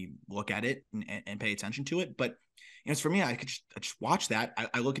definitely look at it and pay attention to it. But it's for me, I just watch that.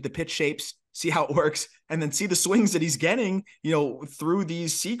 I look at the pitch shapes, see how it works, and then see the swings that he's getting, through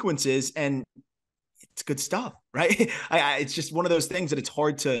these sequences. And it's good stuff, right? It's just one of those things that it's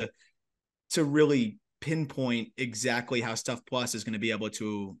hard to really pinpoint exactly how stuff plus is going to be able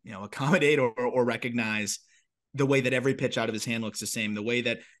to, accommodate or recognize the way that every pitch out of his hand looks the same, the way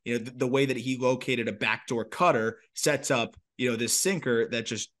that, the way that he located a backdoor cutter sets up, this sinker that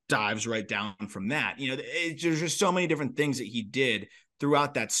just dives right down from that. There's just so many different things that he did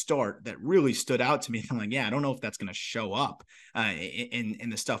throughout that start that really stood out to me. I'm like, yeah, I don't know if that's going to show up in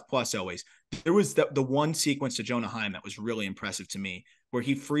the stuff plus always. There was the one sequence to Jonah Heim that was really impressive to me where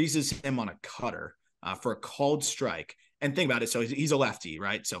he freezes him on a cutter for a called strike. And think about it. So he's a lefty,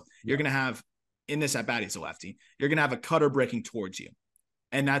 right? So you're going to have in this at bat, he's a lefty. You're going to have a cutter breaking towards you.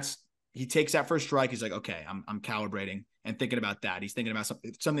 And he takes that first strike. He's like, okay, I'm calibrating and thinking about that. He's thinking about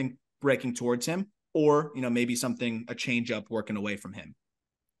something breaking towards him or, maybe a change up working away from him.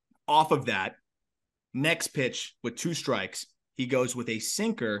 Off of that, next pitch with 2 strikes, he goes with a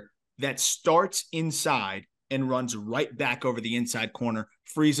sinker that starts inside and runs right back over the inside corner,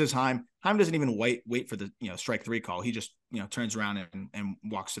 freezes Heim. Heim doesn't even wait for the strike 3 call. He just turns around and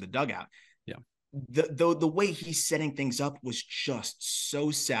walks to the dugout. Yeah. The way he's setting things up was just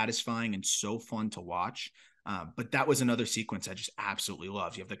so satisfying and so fun to watch. But that was another sequence I just absolutely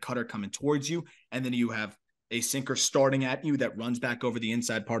loved. You have the cutter coming towards you, and then you have a sinker starting at you that runs back over the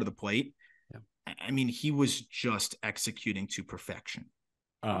inside part of the plate. Yeah. I mean, he was just executing to perfection.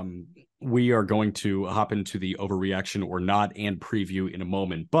 We are going to hop into the overreaction or not and preview in a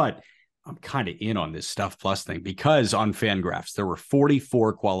moment, but I'm kind of in on this stuff plus thing because on Fangraphs, there were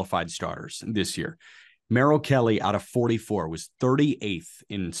 44 qualified starters this year. Merrill Kelly out of 44 was 38th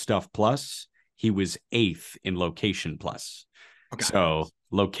in stuff plus. He was 8th in location plus. Okay. So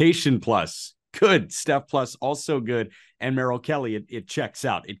location plus, good. Stuff plus, also good. And Merrill Kelly, it checks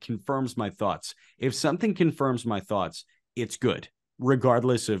out. It confirms my thoughts. If something confirms my thoughts, it's good.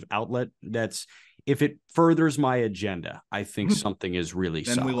 Regardless of outlet, if it furthers my agenda, I think something is really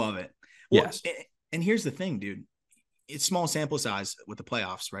then solid. We love it. Well, yes. And here's the thing, dude. It's small sample size with the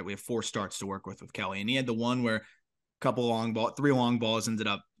playoffs, right? We have 4 starts to work with Kelly. And he had the one where 3 long balls ended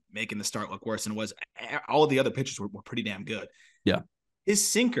up making the start look worse than it was. All of the other pitches were pretty damn good. Yeah. His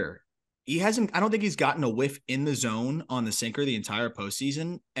sinker, I don't think he's gotten a whiff in the zone on the sinker the entire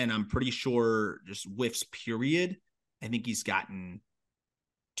postseason. And I'm pretty sure just whiffs period. I think he's gotten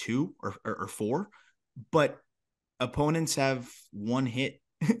 2 or 4, but opponents have 1 hit.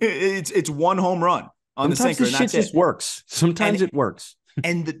 It's 1 home run on the sinker. And that's just works. Sometimes it works.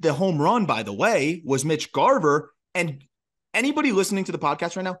 And the home run, by the way, was Mitch Garver. And anybody listening to the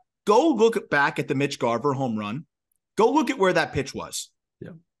podcast right now, go look back at the Mitch Garver home run. Go look at where that pitch was.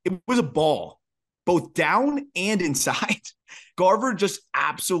 Yeah. It was a ball, both down and inside. Garver just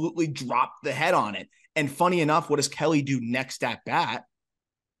absolutely dropped the head on it. And funny enough, what does Kelly do next at bat?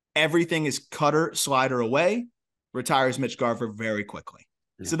 Everything is cutter, slider away, retires Mitch Garver very quickly.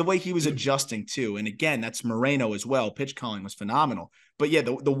 Yeah. So the way he was adjusting too, and again, that's Moreno as well. Pitch calling was phenomenal. But yeah,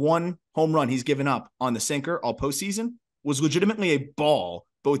 the 1 home run he's given up on the sinker all postseason was legitimately a ball,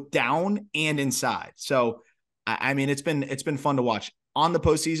 both down and inside. So, I mean, it's been fun to watch on the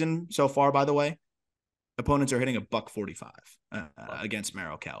postseason so far. By the way, opponents are hitting $145 against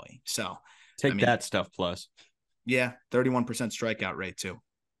Merrill Kelly. So take that stuff plus. Yeah, 31% strikeout rate too.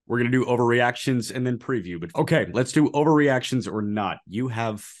 We're going to do overreactions and then preview. But okay, let's do overreactions or not. You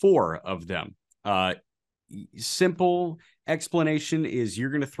have 4 of them. Simple explanation is you're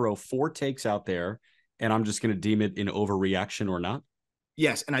going to throw 4 takes out there, and I'm just going to deem it an overreaction or not.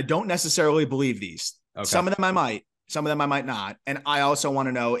 Yes, and I don't necessarily believe these. Okay. Some of them I might. Some of them I might not. And I also want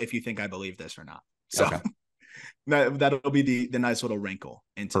to know if you think I believe this or not. So okay. That'll be the nice little wrinkle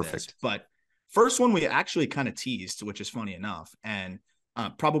into this. But first one we actually kind of teased, which is funny enough. And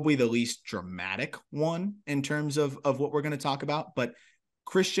Probably the least dramatic one in terms of what we're going to talk about. But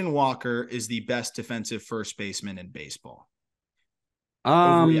Christian Walker is the best defensive first baseman in baseball.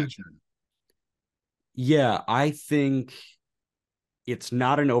 Um, Overreaction. yeah, I think it's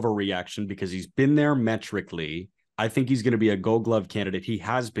not an overreaction because he's been there metrically. I think he's going to be a Gold Glove candidate. He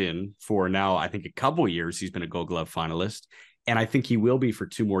has been for now, I think a couple of years. He's been a Gold Glove finalist, and I think he will be for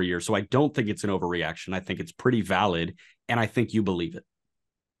 2 more years. So I don't think it's an overreaction. I think it's pretty valid, and I think you believe it.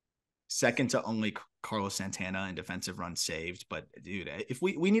 Second to only Carlos Santana in defensive runs saved. But dude, if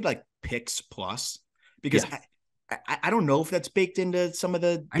we need like picks plus, because Yeah. I don't know if that's baked into some of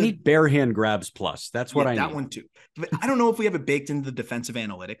the I need bare hand grabs plus. That's what I that need. one too. But I don't know if we have it baked into the defensive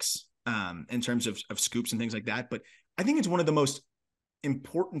analytics in terms of scoops and things like that. But I think it's one of the most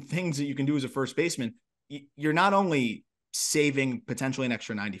important things that you can do as a first baseman. You're not only saving potentially an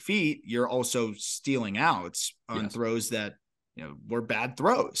extra 90 feet, you're also stealing outs on throws that were bad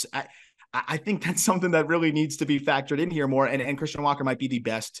throws. I think that's something that really needs to be factored in here more. And Christian Walker might be the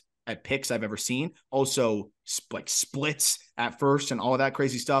best at picks I've ever seen. Also, like splits at first and all of that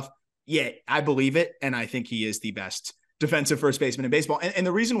crazy stuff. Yeah, I believe it. And I think he is the best defensive first baseman in baseball. And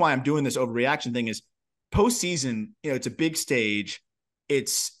the reason why I'm doing this overreaction thing is postseason, it's a big stage.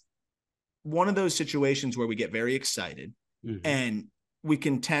 It's one of those situations where we get very excited and we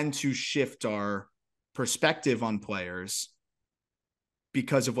can tend to shift our perspective on players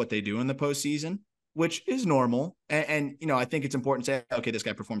because of what they do in the postseason, which is normal. And I think it's important to say, okay, this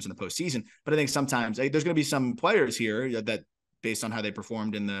guy performs in the postseason. But I think sometimes there's going to be some players here that, based on how they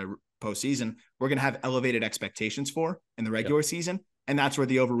performed in the postseason, we're going to have elevated expectations for in the regular season. And that's where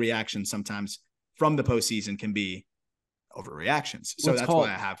the overreaction sometimes from the postseason can be overreactions. So that's why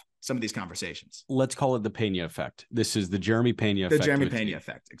I have some of these conversations. Let's call it the Pena effect. This is the Jeremy Pena effect. The Jeremy Pena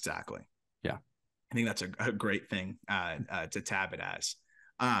effect. Exactly. Yeah. I think that's a great thing to tab it as.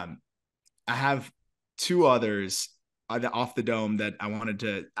 I have two others off the dome that I wanted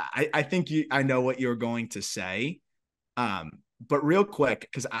to, I think I know what you're going to say. But real quick,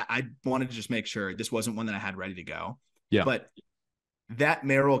 because I wanted to just make sure this wasn't one that I had ready to go. Yeah. But that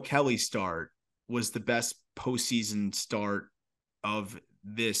Merrill Kelly start was the best postseason start of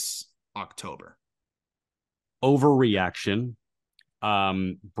this October. Overreaction.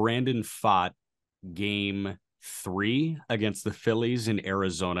 Brandon Pfaadt, game 3 against the Phillies in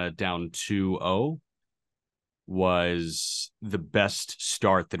Arizona down 2-0 was the best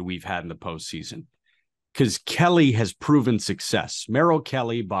start that we've had in the postseason. Because Kelly has proven success. Merrill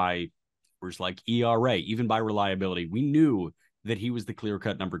Kelly, by numbers like ERA, even by reliability, we knew that he was the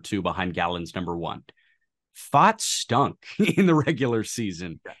clear-cut number 2 behind Gallen's number 1. Pfaadt stunk in the regular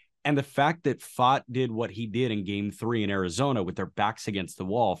season. And the fact that Pfaadt did what he did in game 3 in Arizona with their backs against the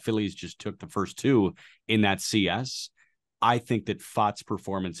wall, Phillies just took the first 2 in that CS. I think that Pfaadt's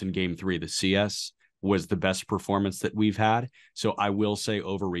performance in game 3 of the CS was the best performance that we've had. So I will say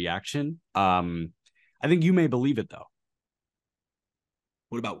overreaction. I think you may believe it, though.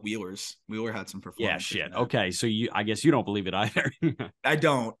 What about Wheeler's? Wheeler had some performance. Yeah, shit. Okay, so I guess you don't believe it either. I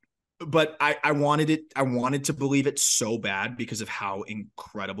don't. But I wanted it. I wanted to believe it so bad because of how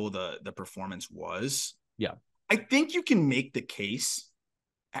incredible the performance was. Yeah. I think you can make the case.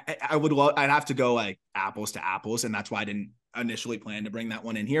 I'd have to go like apples to apples. And that's why I didn't initially plan to bring that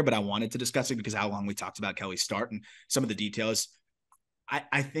one in here, but I wanted to discuss it because how long we talked about Kelly's start and some of the details.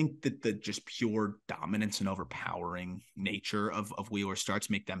 I think that the just pure dominance and overpowering nature of Wheeler starts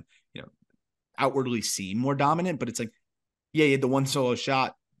make them, outwardly seem more dominant, but it's like, yeah, he had the one solo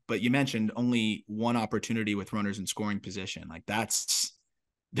shot, but you mentioned only one opportunity with runners in scoring position. Like that's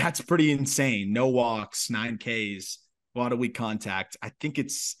pretty insane. No walks, 9 Ks, a lot of weak contact. I think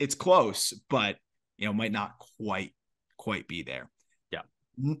it's close, but might not quite be there. Yeah.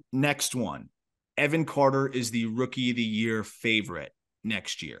 Next one. Evan Carter is the rookie of the year favorite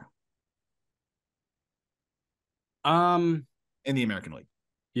next year. In the American League.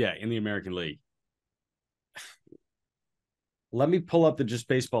 Yeah, in the American League. Let me pull up the Just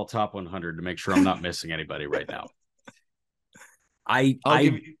Baseball Top 100 to make sure I'm not missing anybody right now.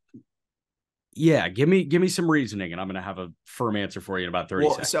 Give me some reasoning, and I'm going to have a firm answer for you in about 30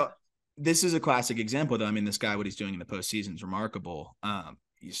 seconds. So this is a classic example, though. I mean, this guy, what he's doing in the postseason is remarkable.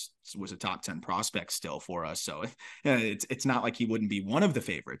 He was a top 10 prospect still for us. So it's not like he wouldn't be one of the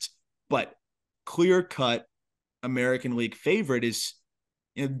favorites, but clear-cut American League favorite is,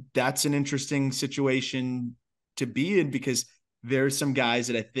 that's an interesting situation to be in because there's some guys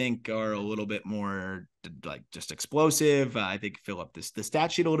that I think are a little bit more like just explosive. I think fill up the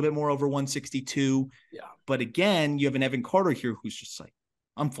stat sheet a little bit more over 162. Yeah. But again, you have an Evan Carter here who's just like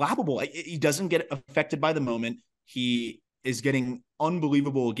unflappable. He doesn't get affected by the moment. He is gaining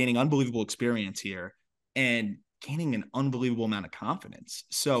unbelievable experience here and gaining an unbelievable amount of confidence.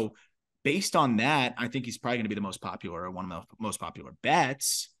 So based on that, I think he's probably going to be the most popular, or one of the most popular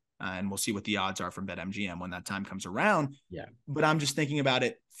bets. And we'll see what the odds are from BetMGM when that time comes around. Yeah. But I'm just thinking about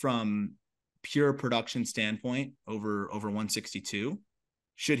it from pure production standpoint over 162.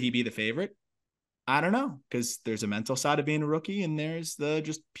 Should he be the favorite? I don't know, because there's a mental side of being a rookie and there's the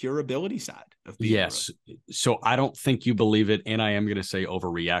just pure ability side of being a rookie. So I don't think you believe it. And I am going to say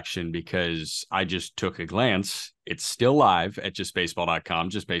overreaction because I just took a glance. It's still live at justbaseball.com,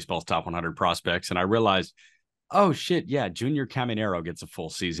 just baseball's top 100 prospects. And I realized, oh shit, yeah, Junior Caminero gets a full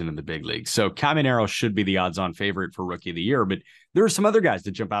season in the big league. So Caminero should be the odds-on favorite for Rookie of the Year. But there are some other guys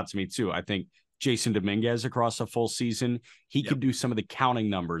that jump out to me too. I think Jason Dominguez across a full season, he could do some of the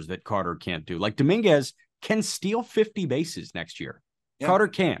counting numbers that Carter can't do. Like Dominguez can steal 50 bases next year. Yeah. Carter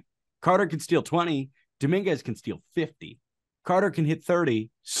can't. Carter can steal 20. Dominguez can steal 50. Carter can hit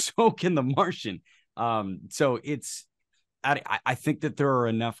 30. So can the Martian. So it's, I think that there are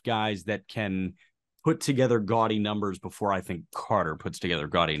enough guys that can put together gaudy numbers before I think Carter puts together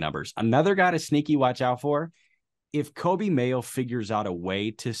gaudy numbers. Another guy to sneaky watch out for, if Kobe Mayo figures out a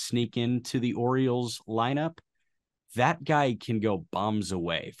way to sneak into the Orioles lineup, that guy can go bombs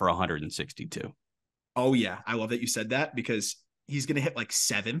away for 162. Oh, yeah. I love that you said that because he's going to hit like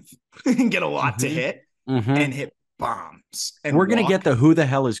seventh and get a lot to hit and hit bombs. And we're going to get the who the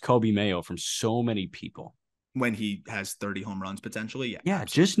hell is Kobe Mayo from so many people. When he has 30 home runs potentially. Yeah. Yeah.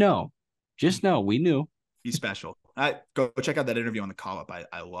 Absolutely. Just know. We knew. He's special. Go check out that interview on the call up. I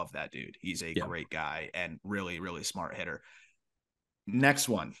love that dude. He's a great guy and really, really smart hitter. Next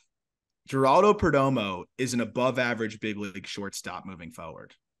one. Geraldo Perdomo is an above average big league shortstop moving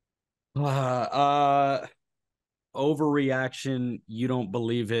forward. Overreaction. You don't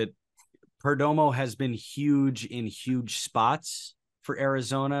believe it. Perdomo has been huge in huge spots for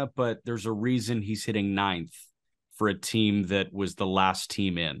Arizona, but there's a reason he's hitting ninth for a team that was the last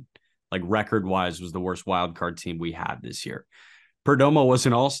team in. Like record-wise, was the worst wild card team we had this year. Perdomo was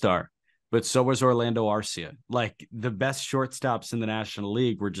an all-star, but so was Orlando Arcia. Like the best shortstops in the National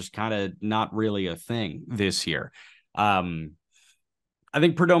League were just kind of not really a thing this year. I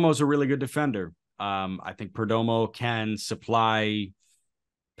think Perdomo's a really good defender. I think Perdomo can supply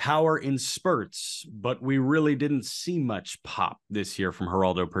power in spurts, but we really didn't see much pop this year from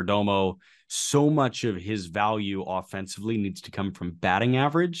Geraldo Perdomo. So much of his value offensively needs to come from batting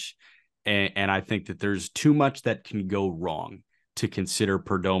average. And I think that there's too much that can go wrong to consider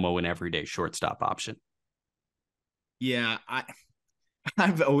Perdomo an everyday shortstop option. Yeah,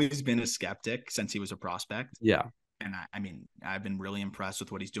 I've always been a skeptic since he was a prospect. Yeah. And I mean, I've been really impressed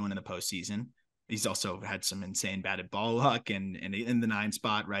with what he's doing in the postseason. He's also had some insane batted ball luck and in the 9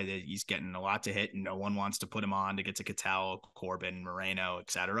 spot, right? He's getting a lot to hit and no one wants to put him on to get to Cattell, Corbin, Moreno,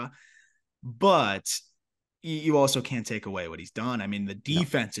 etc. But you also can't take away what he's done. I mean, the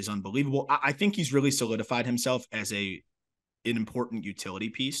defense is unbelievable. I think he's really solidified himself as an important utility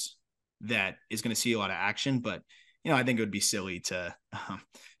piece that is going to see a lot of action. But, I think it would be silly to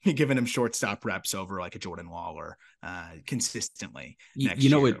be giving him shortstop reps over like a Jordan Waller consistently next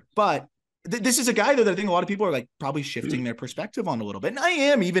year. But this is a guy that I think a lot of people are like probably shifting their perspective on a little bit. And I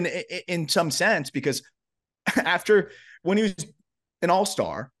am even in some sense, because after when he was an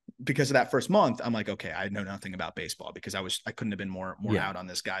all-star, because of that first month, I'm like, okay, I know nothing about baseball because I couldn't have been more out on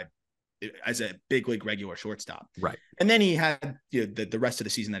this guy as a big league regular shortstop. Right. And then he had the rest of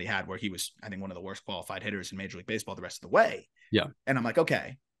the season that he had where he was, I think, one of the worst qualified hitters in Major League Baseball the rest of the way. Yeah. And I'm like,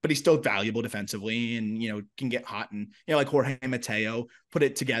 okay, but he's still valuable defensively and, can get hot and, like Jorge Mateo put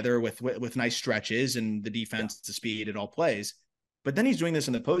it together with nice stretches and the defense, the speed, it all plays. But then he's doing this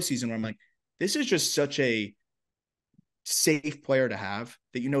in the postseason where I'm like, this is just such a safe player to have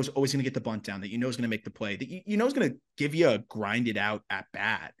that is always going to get the bunt down, that is going to make the play, that is going to give you a grinded out at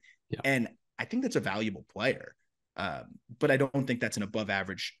bat. Yeah. And I think that's a valuable player. But I don't think that's an above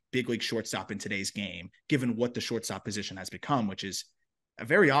average big league shortstop in today's game, given what the shortstop position has become, which is a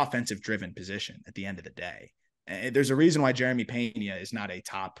very offensive driven position at the end of the day. And there's a reason why Jeremy Pena is not a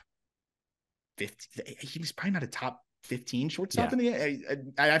top 50. He was probably not a top 15 shortstop in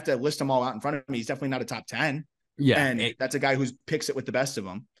the, I have to list them all out in front of me. He's definitely not a top 10. Yeah. And that's a guy who picks it with the best of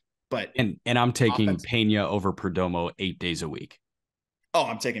them. But and I'm taking Pena over Perdomo 8 days a week. Oh,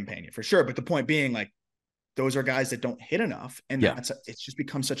 I'm taking Pena for sure. But the point being, like, those are guys that don't hit enough. And it's just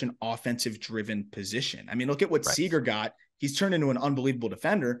become such an offensive driven position. I mean, look at what Seager got. He's turned into an unbelievable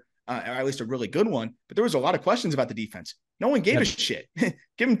defender, or at least a really good one. But there was a lot of questions about the defense. No one gave a shit.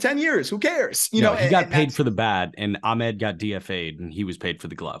 Give him 10 years. Who cares? He got paid for the bat, and Ahmed got DFA'd, and he was paid for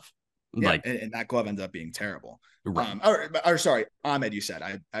the glove. Yeah, Like, and that glove ends up being terrible. right. Or sorry, Ahmed, you said.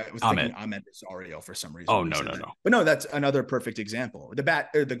 I was thinking Ahmed. Ahmed Rosario for some reason Oh, when you no, said no, that. no. But no, that's another perfect example. The bat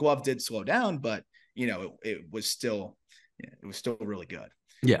or the glove did slow down, but it was still really good.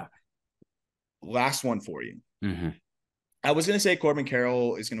 Yeah. Last one for you. Mm-hmm. I was gonna say Corbin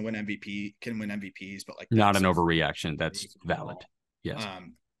Carroll is gonna win MVP, can win MVPs, but like Not that's an overreaction. That's valid. Yes.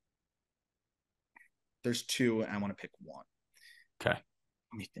 There's two, and I want to pick one. Okay.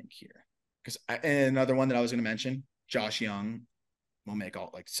 Let me think here, because another one that I was gonna mention, Josh Young will make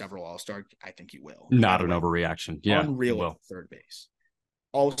several All-Star. I think he will. By Not the an way, overreaction. Yeah. unreal Well, at third base.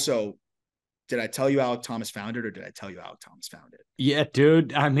 Also, did I tell you Alek Thomas found it, or did I tell you Alek Thomas found it? yeah,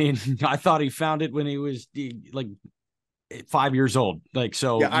 dude. I mean, I thought he found it when he was like 5 years old. Like,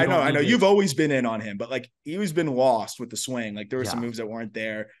 so Yeah, you don't I know. need to. You've always been in on him, but like he's been lost with the swing. Like there were some Yeah. moves that weren't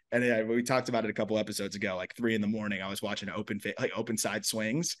there, and we talked about it a couple episodes ago. Like 3 a.m, I was watching open side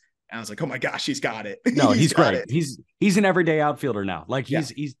swings, and I was like, oh my gosh, he's got it. No, He's he's got great. it. He's an everyday outfielder now. Like Yeah,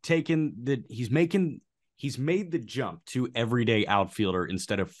 he's made the jump to everyday outfielder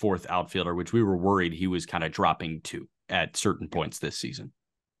instead of fourth outfielder, which we were worried he was kind of dropping to at certain points this season.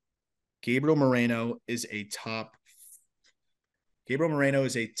 Gabriel Moreno is a top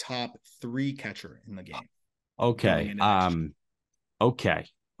 3 catcher in the game. Okay.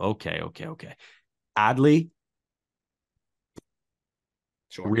 Okay. Adley,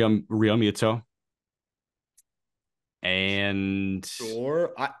 Sure. Rio Muto, and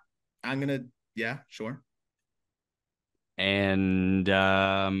Sure. I'm gonna sure. and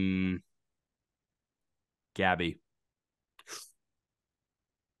Gabby.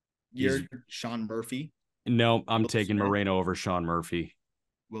 You're Sean Murphy. No, I'm Will taking Smith. Moreno over Sean Murphy.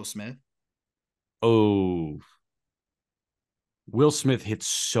 Will Smith. Oh, Will Smith hits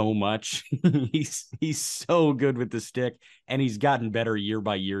so much. he's so good with the stick, and he's gotten better year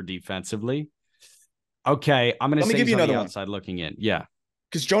by year defensively. Okay, I'm gonna Let me say give he's you on the another one. outside looking in. Yeah,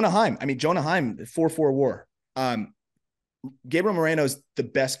 Because Jonah Heim, 4-4 WAR. Gabriel Moreno is the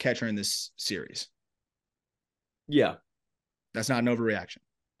best catcher in this series. yeah. That's not an overreaction.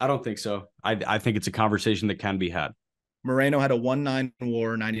 I don't think so. I think it's a conversation that can be had. Moreno had a 1.9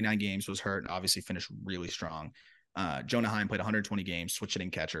 WAR, 99 games, was hurt, and obviously finished really strong. Jonah Heim played 120 games, switch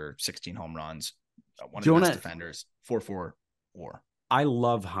hitting catcher, 16 home runs, one of the best defenders, 4-4 WAR. I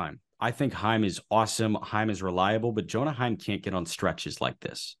love Heim. I think Heim is awesome. Heim is reliable, but Jonah Heim can't get on stretches like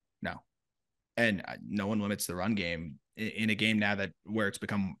this. No. And no one limits the run game in a game now where it's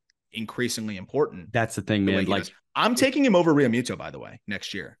become increasingly important. That's the thing, man. Like, I'm taking him over Rio Muto, by the way,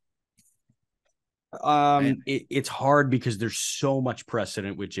 next year. It's hard because there's so much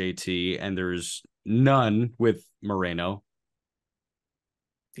precedent with JT and there's none with Moreno.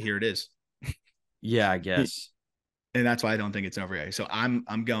 Here it is. Yeah, I guess. And that's why I don't think it's overreacting. So I'm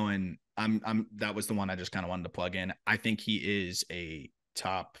that was the one I just kind of wanted to plug in. I think he is a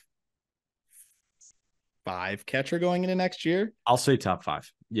top 5 catcher going into next year. I'll say top 5.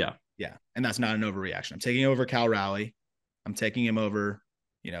 Yeah. Yeah. And that's not an overreaction. I'm taking over Cal Raleigh. I'm taking him over,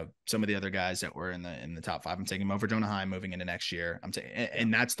 some of the other guys that were in the top 5. I'm taking him over Jonah Heim moving into next year.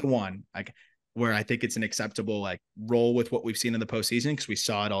 And that's the one where I think it's an acceptable roll with what we've seen in the postseason, because we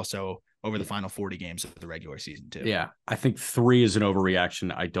saw it also over the final 40 games of the regular season too. Yeah. I think 3 is an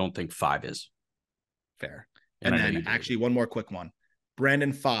overreaction. I don't think 5 is. Fair. And then actually one more quick one.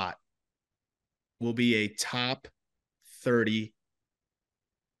 Brandon Pfaadt will be a top 35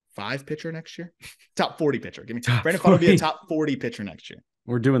 pitcher next year. Top 40 pitcher. Give me Brandon Pfaadt will be a top 40 pitcher next year.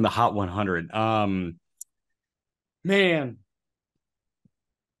 We're doing the hot 100. Man,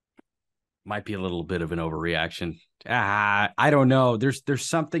 might be a little bit of an overreaction. I don't know. There's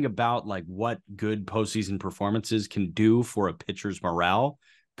something about what good postseason performances can do for a pitcher's morale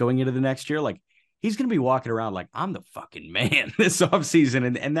going into the next year. Like, he's going to be walking around like, I'm the fucking man this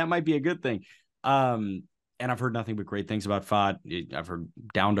offseason, and that might be a good thing. And I've heard nothing but great things about Pfaadt. I've heard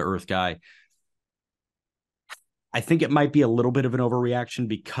down-to-earth guy. I think it might be a little bit of an overreaction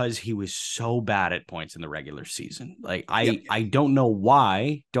because he was so bad at points in the regular season. I don't know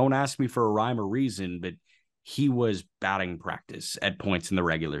why. Don't ask me for a rhyme or reason, but he was batting practice at points in the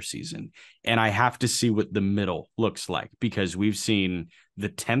regular season. And I have to see what the middle looks like, because we've seen the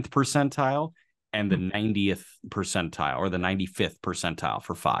 10th percentile and the 90th percentile, or the 95th percentile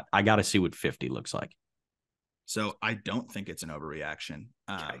for Pfaadt. I got to see what 50 looks like. So I don't think it's an overreaction.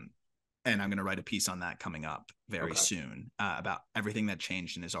 Okay. And I'm going to write a piece on that coming up very soon about everything that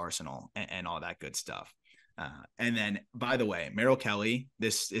changed in his arsenal and all that good stuff. And then, by the way, Merrill Kelly,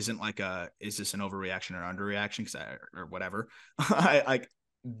 this isn't is this an overreaction or underreaction or whatever?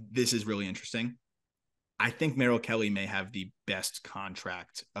 This is really interesting. I think Merrill Kelly may have the best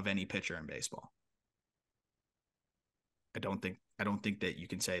contract of any pitcher in baseball. I don't think that you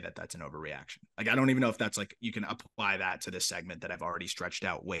can say that that's an overreaction. Like, I don't even know if that's like, you can apply that to this segment that I've already stretched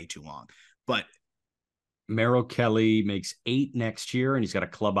out way too long. But Merrill Kelly makes 8 next year, and he's got a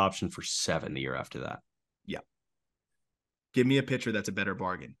club option for 7 the year after that. Yeah. Give me a pitcher that's a better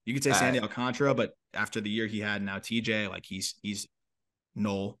bargain. You could say Sandy Alcantara, but after the year he had, now TJ, like he's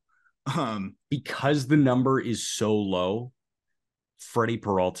null. Because the number is so low, Freddie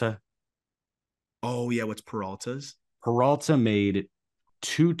Peralta. Oh yeah, what's Peralta's? Peralta made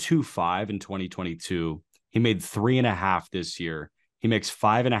 2.25 in 2022. He made 3.5 this year. He makes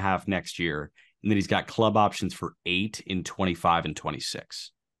 5.5 next year. And then he's got club options for 8 in 25 and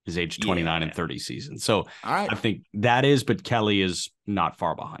 26. His age 29 and 30 season. So I think that is, but Kelly is not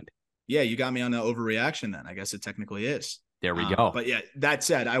far behind. Yeah, you got me on the overreaction then. I guess it technically is. There we go. But yeah, that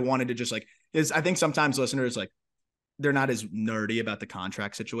said, I wanted to just I think sometimes listeners, like, they're not as nerdy about the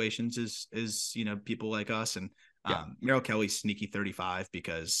contract situations as people like us. And Merrill Kelly's sneaky 35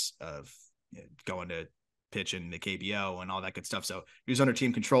 because of going to pitch in the KBO and all that good stuff. So he was under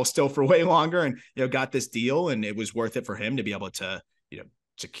team control still for way longer, and got this deal, and it was worth it for him to be able to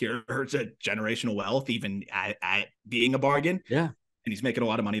secure generational wealth even at being a bargain. Yeah, and he's making a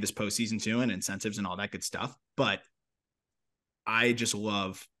lot of money this postseason too, and incentives and all that good stuff. But I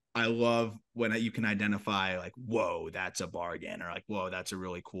love when you can identify like, whoa, that's a bargain, or like, whoa, that's a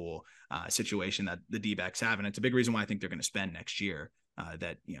really cool situation that the D-backs have. And it's a big reason why I think they're going to spend next year.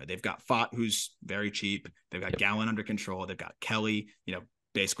 That they've got Fott, who's very cheap. They've got Gallen under control. They've got Kelly,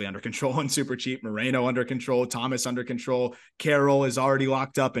 basically under control and super cheap. Moreno under control. Thomas under control. Carroll is already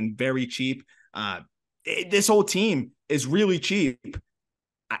locked up and very cheap. This whole team is really cheap.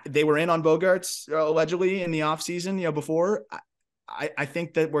 They were in on Bogarts allegedly in the offseason, before. I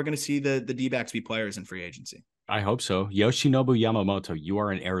think that we're going to see the D-backs be players in free agency. I hope so. Yoshinobu Yamamoto, you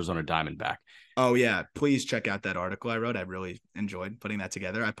are an Arizona Diamondback. Oh yeah, please check out that article I wrote. I really enjoyed putting that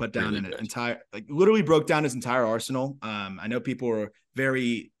together. I put down an entire, literally broke down his entire arsenal. I know people were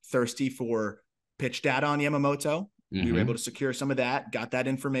very thirsty for pitch data on Yamamoto. Mm-hmm. We were able to secure some of that, got that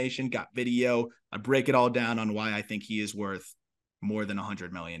information, got video. I break it all down on why I think he is worth more than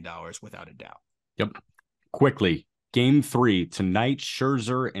 $100 million without a doubt. Yep. Quickly, Game 3 tonight,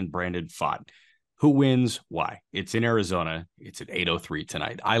 Scherzer and Brandon Pfaadt. Who wins? Why? It's in Arizona. It's at 8:03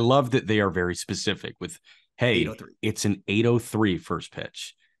 tonight. I love that they are very specific with, hey, it's an 8:03 first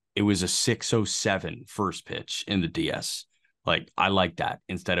pitch. It was a 6:07 first pitch in the DS. Like, I like that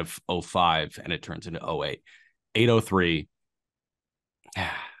instead of 05 and it turns into 08. 8:03.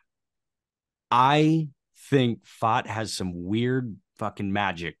 I think Pfaadt has some weird fucking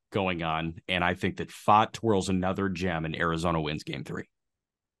magic going on, and I think that Pfaadt twirls another gem and Arizona wins Game 3.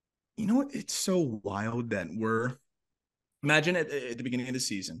 You know what? It's so wild that imagine at the beginning of the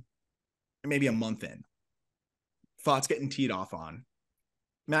season, or maybe a month in, Pfaadt's getting teed off on.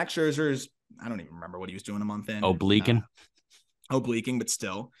 Max Scherzer's, I don't even remember what he was doing a month in. Obliquing, but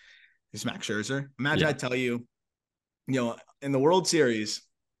still, it's Max Scherzer. Imagine I tell you, in the World Series,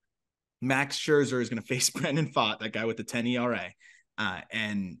 Max Scherzer is going to face Brandon Pfaadt, that guy with the 10 ERA,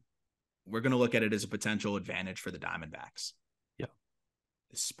 and we're going to look at it as a potential advantage for the Diamondbacks.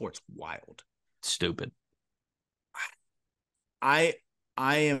 This sport's wild. Stupid. I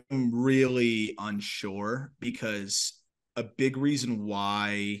am really unsure, because a big reason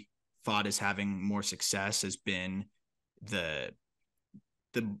why Pfaadt is having more success has been the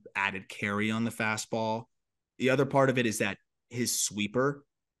added carry on the fastball. The other part of it is that his sweeper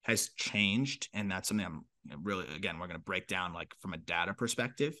has changed, and that's something I'm really, again, we're going to break down like from a data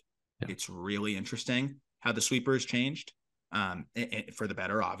perspective. Yeah. It's really interesting how the sweeper has changed. For the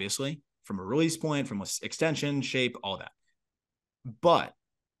better, obviously, from a release point, from extension, shape, all that. But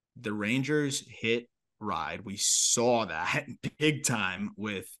the Rangers hit ride. We saw that big time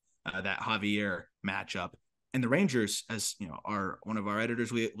with that Javier matchup. And the Rangers, as one of our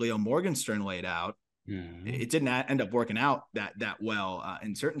editors, Leo Morgenstern, laid out, it didn't end up working out that well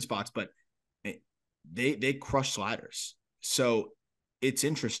in certain spots, but they crushed sliders. So it's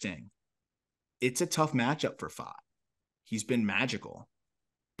interesting. It's a tough matchup for Pfaadt. He's been magical.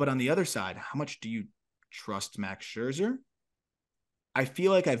 But on the other side, how much do you trust Max Scherzer? I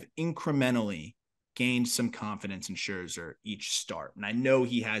feel like I've incrementally gained some confidence in Scherzer each start. And I know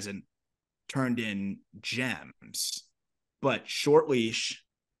he hasn't turned in gems, but short leash,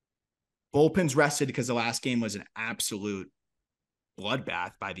 bullpen's rested because the last game was an absolute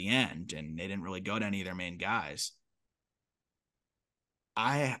bloodbath by the end, and they didn't really go to any of their main guys.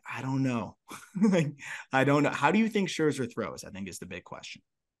 I don't know. I don't know. How do you think Scherzer throws? I think is the big question.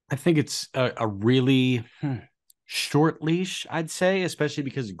 I think it's a really short leash, I'd say, especially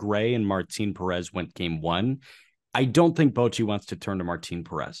because Gray and Martin Perez went game one. I don't think Bochy wants to turn to Martin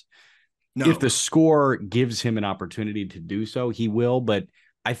Perez. If No. the score gives him an opportunity to do so, he will. But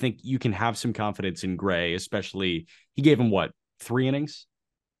I think you can have some confidence in Gray, especially he gave him what, 3 innings?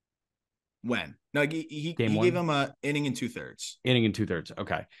 When? No, he Game gave one? him a inning and 2/3. Inning and 2/3.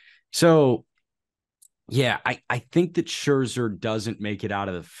 Okay. So, yeah, I think that Scherzer doesn't make it out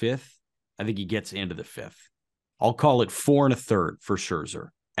of the fifth. I think he gets into the fifth. I'll call it 4 1/3 for Scherzer.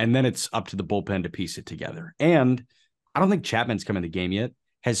 And then it's up to the bullpen to piece it together. And I don't think Chapman's come in the game yet.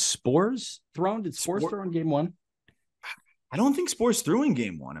 Has Spores thrown? Did Spores throw in game one? I don't think Spores threw in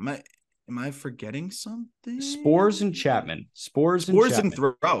game one. Am I forgetting something? Spores and Chapman. Spores and Spores Chapman.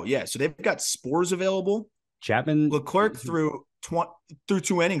 didn't throw. Yeah, so they've got Spores available. Chapman. Leclerc threw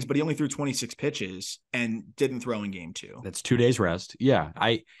 2 innings, but he only threw 26 pitches and didn't throw in game two. That's 2 days rest. Yeah,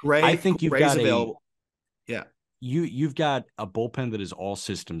 I think you've Gray's got available. Yeah, you've got a bullpen that is all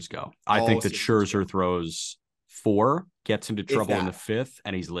systems go. I All think that systems Scherzer go. throws 4, gets into trouble in the that. fifth,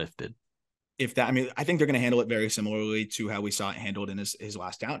 and he's lifted. If that, I mean, I think they're going to handle it very similarly to how we saw it handled in his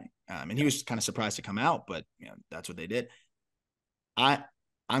last outing. And he was kind of surprised to come out, but that's what they did. I'm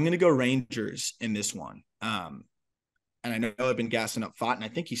going to go Rangers in this one. And I know I've been gassing up Fott, and I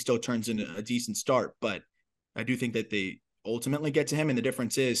think he still turns into a decent start, but I do think that they ultimately get to him. And the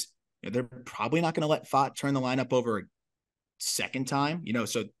difference is, they're probably not going to let Fott turn the lineup over a second time,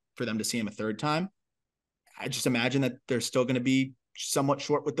 so for them to see him a third time, I just imagine that they're still going to be somewhat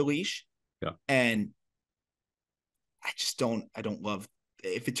short with the leash. Yeah. And I don't love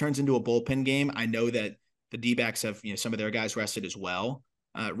if it turns into a bullpen game. I know that the D-backs have, some of their guys rested as well,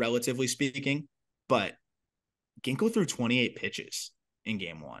 relatively speaking, but Ginkel threw 28 pitches in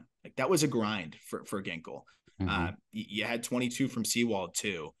game one. Like, that was a grind for Ginkel. Mm-hmm. You had 22 from Seawald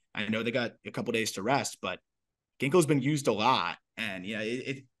too. I know they got a couple days to rest, but Ginkel's been used a lot. And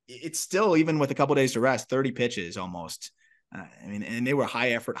it's still, even with a couple days to rest, 30 pitches almost. And they were high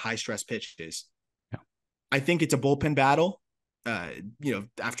effort, high stress pitches. Yeah. I think it's a bullpen battle,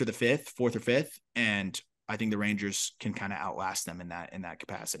 after the fourth or fifth. And I think the Rangers can kind of outlast them in that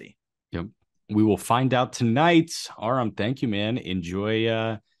capacity. Yep. We will find out tonight. Aram, thank you, man. Enjoy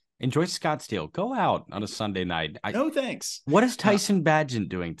Scottsdale. Go out on a Sunday night. No, thanks. What is Tyson Bagent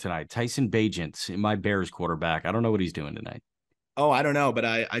doing tonight? Tyson Bagent, my Bears quarterback. I don't know what he's doing tonight. Oh, I don't know, but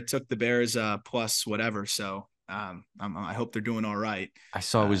I took the Bears plus whatever. So I hope they're doing all right. I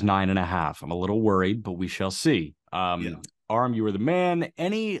saw it was 9.5. I'm a little worried, but we shall see. Yeah. Aram, you were the man.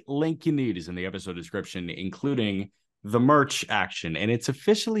 Any link you need is in the episode description, including the merch action. And it's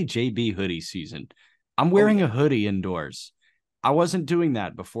officially JB hoodie season. I'm wearing a hoodie indoors. I wasn't doing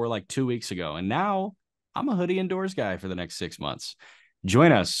that before like 2 weeks ago. And now I'm a hoodie indoors guy for the next 6 months.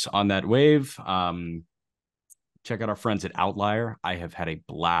 Join us on that wave. Check out our friends at Outlier. I have had a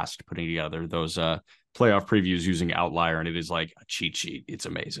blast putting together those playoff previews using Outlier, and it is like a cheat sheet. It's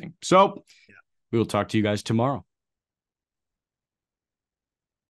amazing. So we will talk to you guys tomorrow.